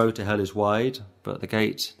 how the road to hell is wide, but the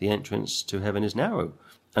gate, the entrance to heaven is narrow.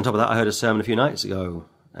 On top of that, I heard a sermon a few nights ago,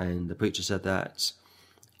 and the preacher said that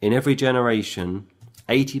in every generation,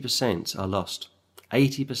 80% are lost.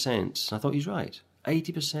 80%. And I thought he's right.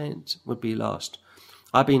 80% would be lost.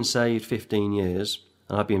 I've been saved 15 years,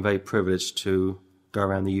 and I've been very privileged to go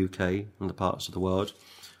around the UK and the parts of the world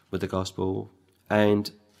with the gospel. And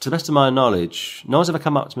to the best of my knowledge, no one's ever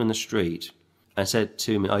come up to me in the street and said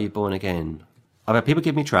to me, are you born again? I've had people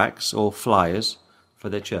give me tracts or flyers for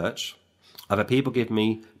their church. I've had people give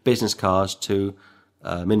me business cards to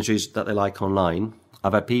ministries that they like online.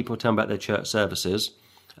 I've had people tell me about their church services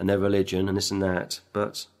and their religion and this and that.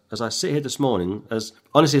 But as I sit here this morning, as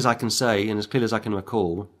honestly as I can say and as clearly as I can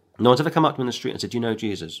recall, no one's ever come up to me in the street and said, "Do you know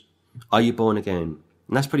Jesus? Are you born again?"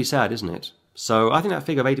 And that's pretty sad, isn't it? So I think that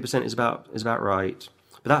figure of 80% is about right.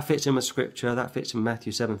 But that fits in with Scripture. That fits in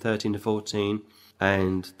Matthew 7:13-14.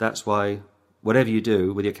 And that's why whatever you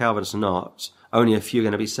do, whether you're Calvinist or not, only a few are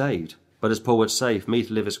going to be saved. But as Paul would say, for me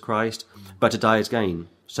to live is Christ, but to die is gain.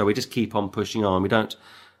 So we just keep on pushing on. We don't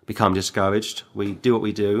become discouraged. We do what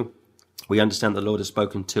we do. We understand the Lord has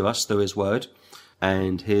spoken to us through his word,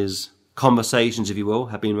 and his conversations, if you will,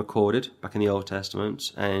 have been recorded back in the Old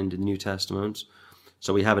Testament and in the New Testament.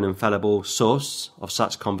 So we have an infallible source of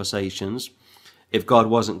such conversations. If God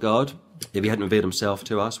wasn't God, if he hadn't revealed himself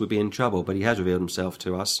to us, we'd be in trouble, but he has revealed himself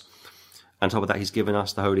to us. On top of that, he's given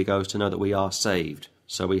us the Holy Ghost to know that we are saved.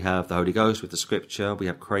 So we have the Holy Ghost with the Scripture, we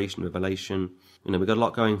have creation, revelation. We've got a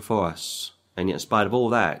lot going for us. And yet in spite of all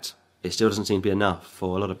that, it still doesn't seem to be enough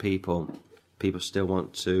for a lot of people. People still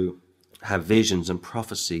want to have visions and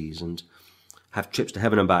prophecies and have trips to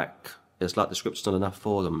heaven and back. It's like the Scripture's not enough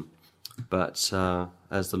for them. But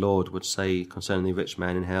as the Lord would say concerning the rich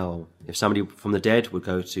man in hell, if somebody from the dead would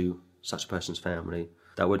go to such a person's family,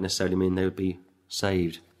 that wouldn't necessarily mean they would be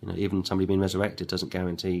saved. Even somebody being resurrected doesn't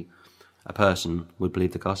guarantee a person would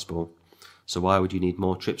believe the gospel. So why would you need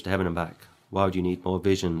more trips to heaven and back? Why would you need more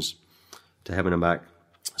visions to heaven and back?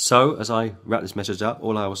 So, as I wrap this message up,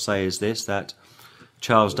 all I will say is this, that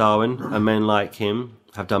Charles Darwin and men like him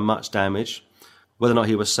have done much damage. Whether or not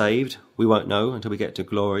he was saved, we won't know until we get to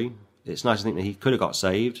glory. It's nice to think that he could have got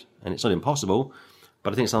saved, and it's not impossible,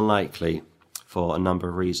 but I think it's unlikely for a number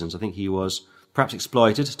of reasons. I think he was perhaps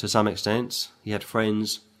exploited to some extent. He had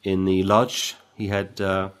friends in the lodge. He had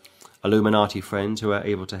Illuminati friends who were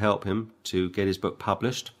able to help him to get his book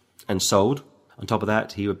published and sold. On top of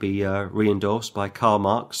that, he would be re-endorsed by Karl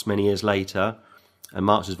Marx many years later, and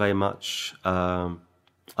Marx was very much a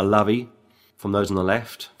lovey from those on the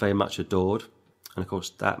left, very much adored. And of course,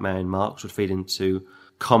 that man, Marx, would feed into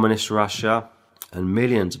communist Russia, and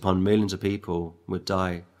millions upon millions of people would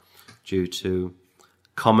die due to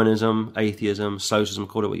communism, atheism, socialism,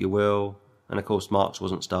 call it what you will. And of course, Marx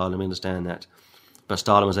wasn't Stalin, we understand that. But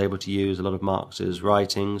Stalin was able to use a lot of Marx's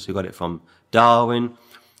writings, who got it from Darwin,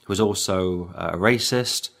 who was also a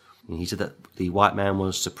racist. And he said that the white man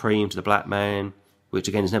was supreme to the black man, which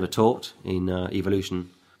again is never taught in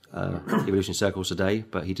evolution circles today,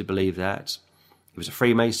 but he did believe that. He was a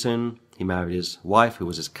Freemason. He married his wife, who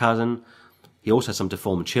was his cousin. He also had some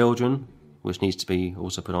deformed children, which needs to be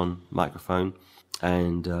also put on microphone.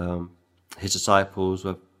 And his disciples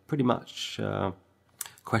were pretty much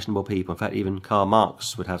questionable people. In fact, even Karl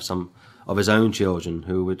Marx would have some of his own children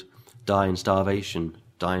who would die in starvation,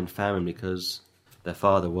 die in famine, because their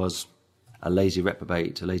father was a lazy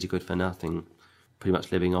reprobate, a lazy good-for-nothing, pretty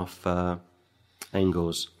much living off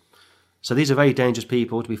Engels. So these are very dangerous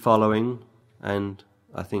people to be following, and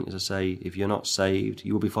I think, as I say, if you're not saved,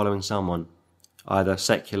 you will be following someone, either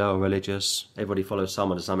secular or religious. Everybody follows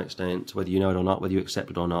someone to some extent, whether you know it or not, whether you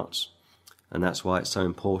accept it or not. And that's why it's so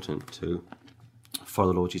important to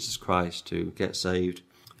follow the Lord Jesus Christ, to get saved,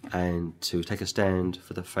 and to take a stand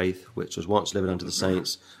for the faith which was once delivered unto the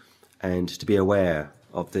saints, and to be aware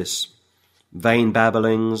of this vain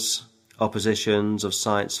babblings, oppositions of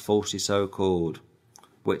science falsely so called,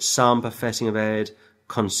 which some professing have erred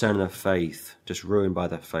concerning their faith, just ruined by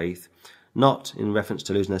their faith, not in reference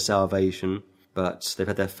to losing their salvation, but they've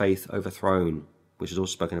had their faith overthrown, which is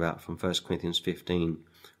also spoken about from 1 Corinthians 15.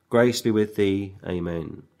 Grace be with thee,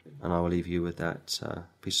 amen. And I will leave you with that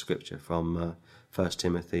piece of scripture from 1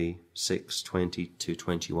 Timothy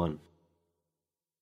 6:20-21.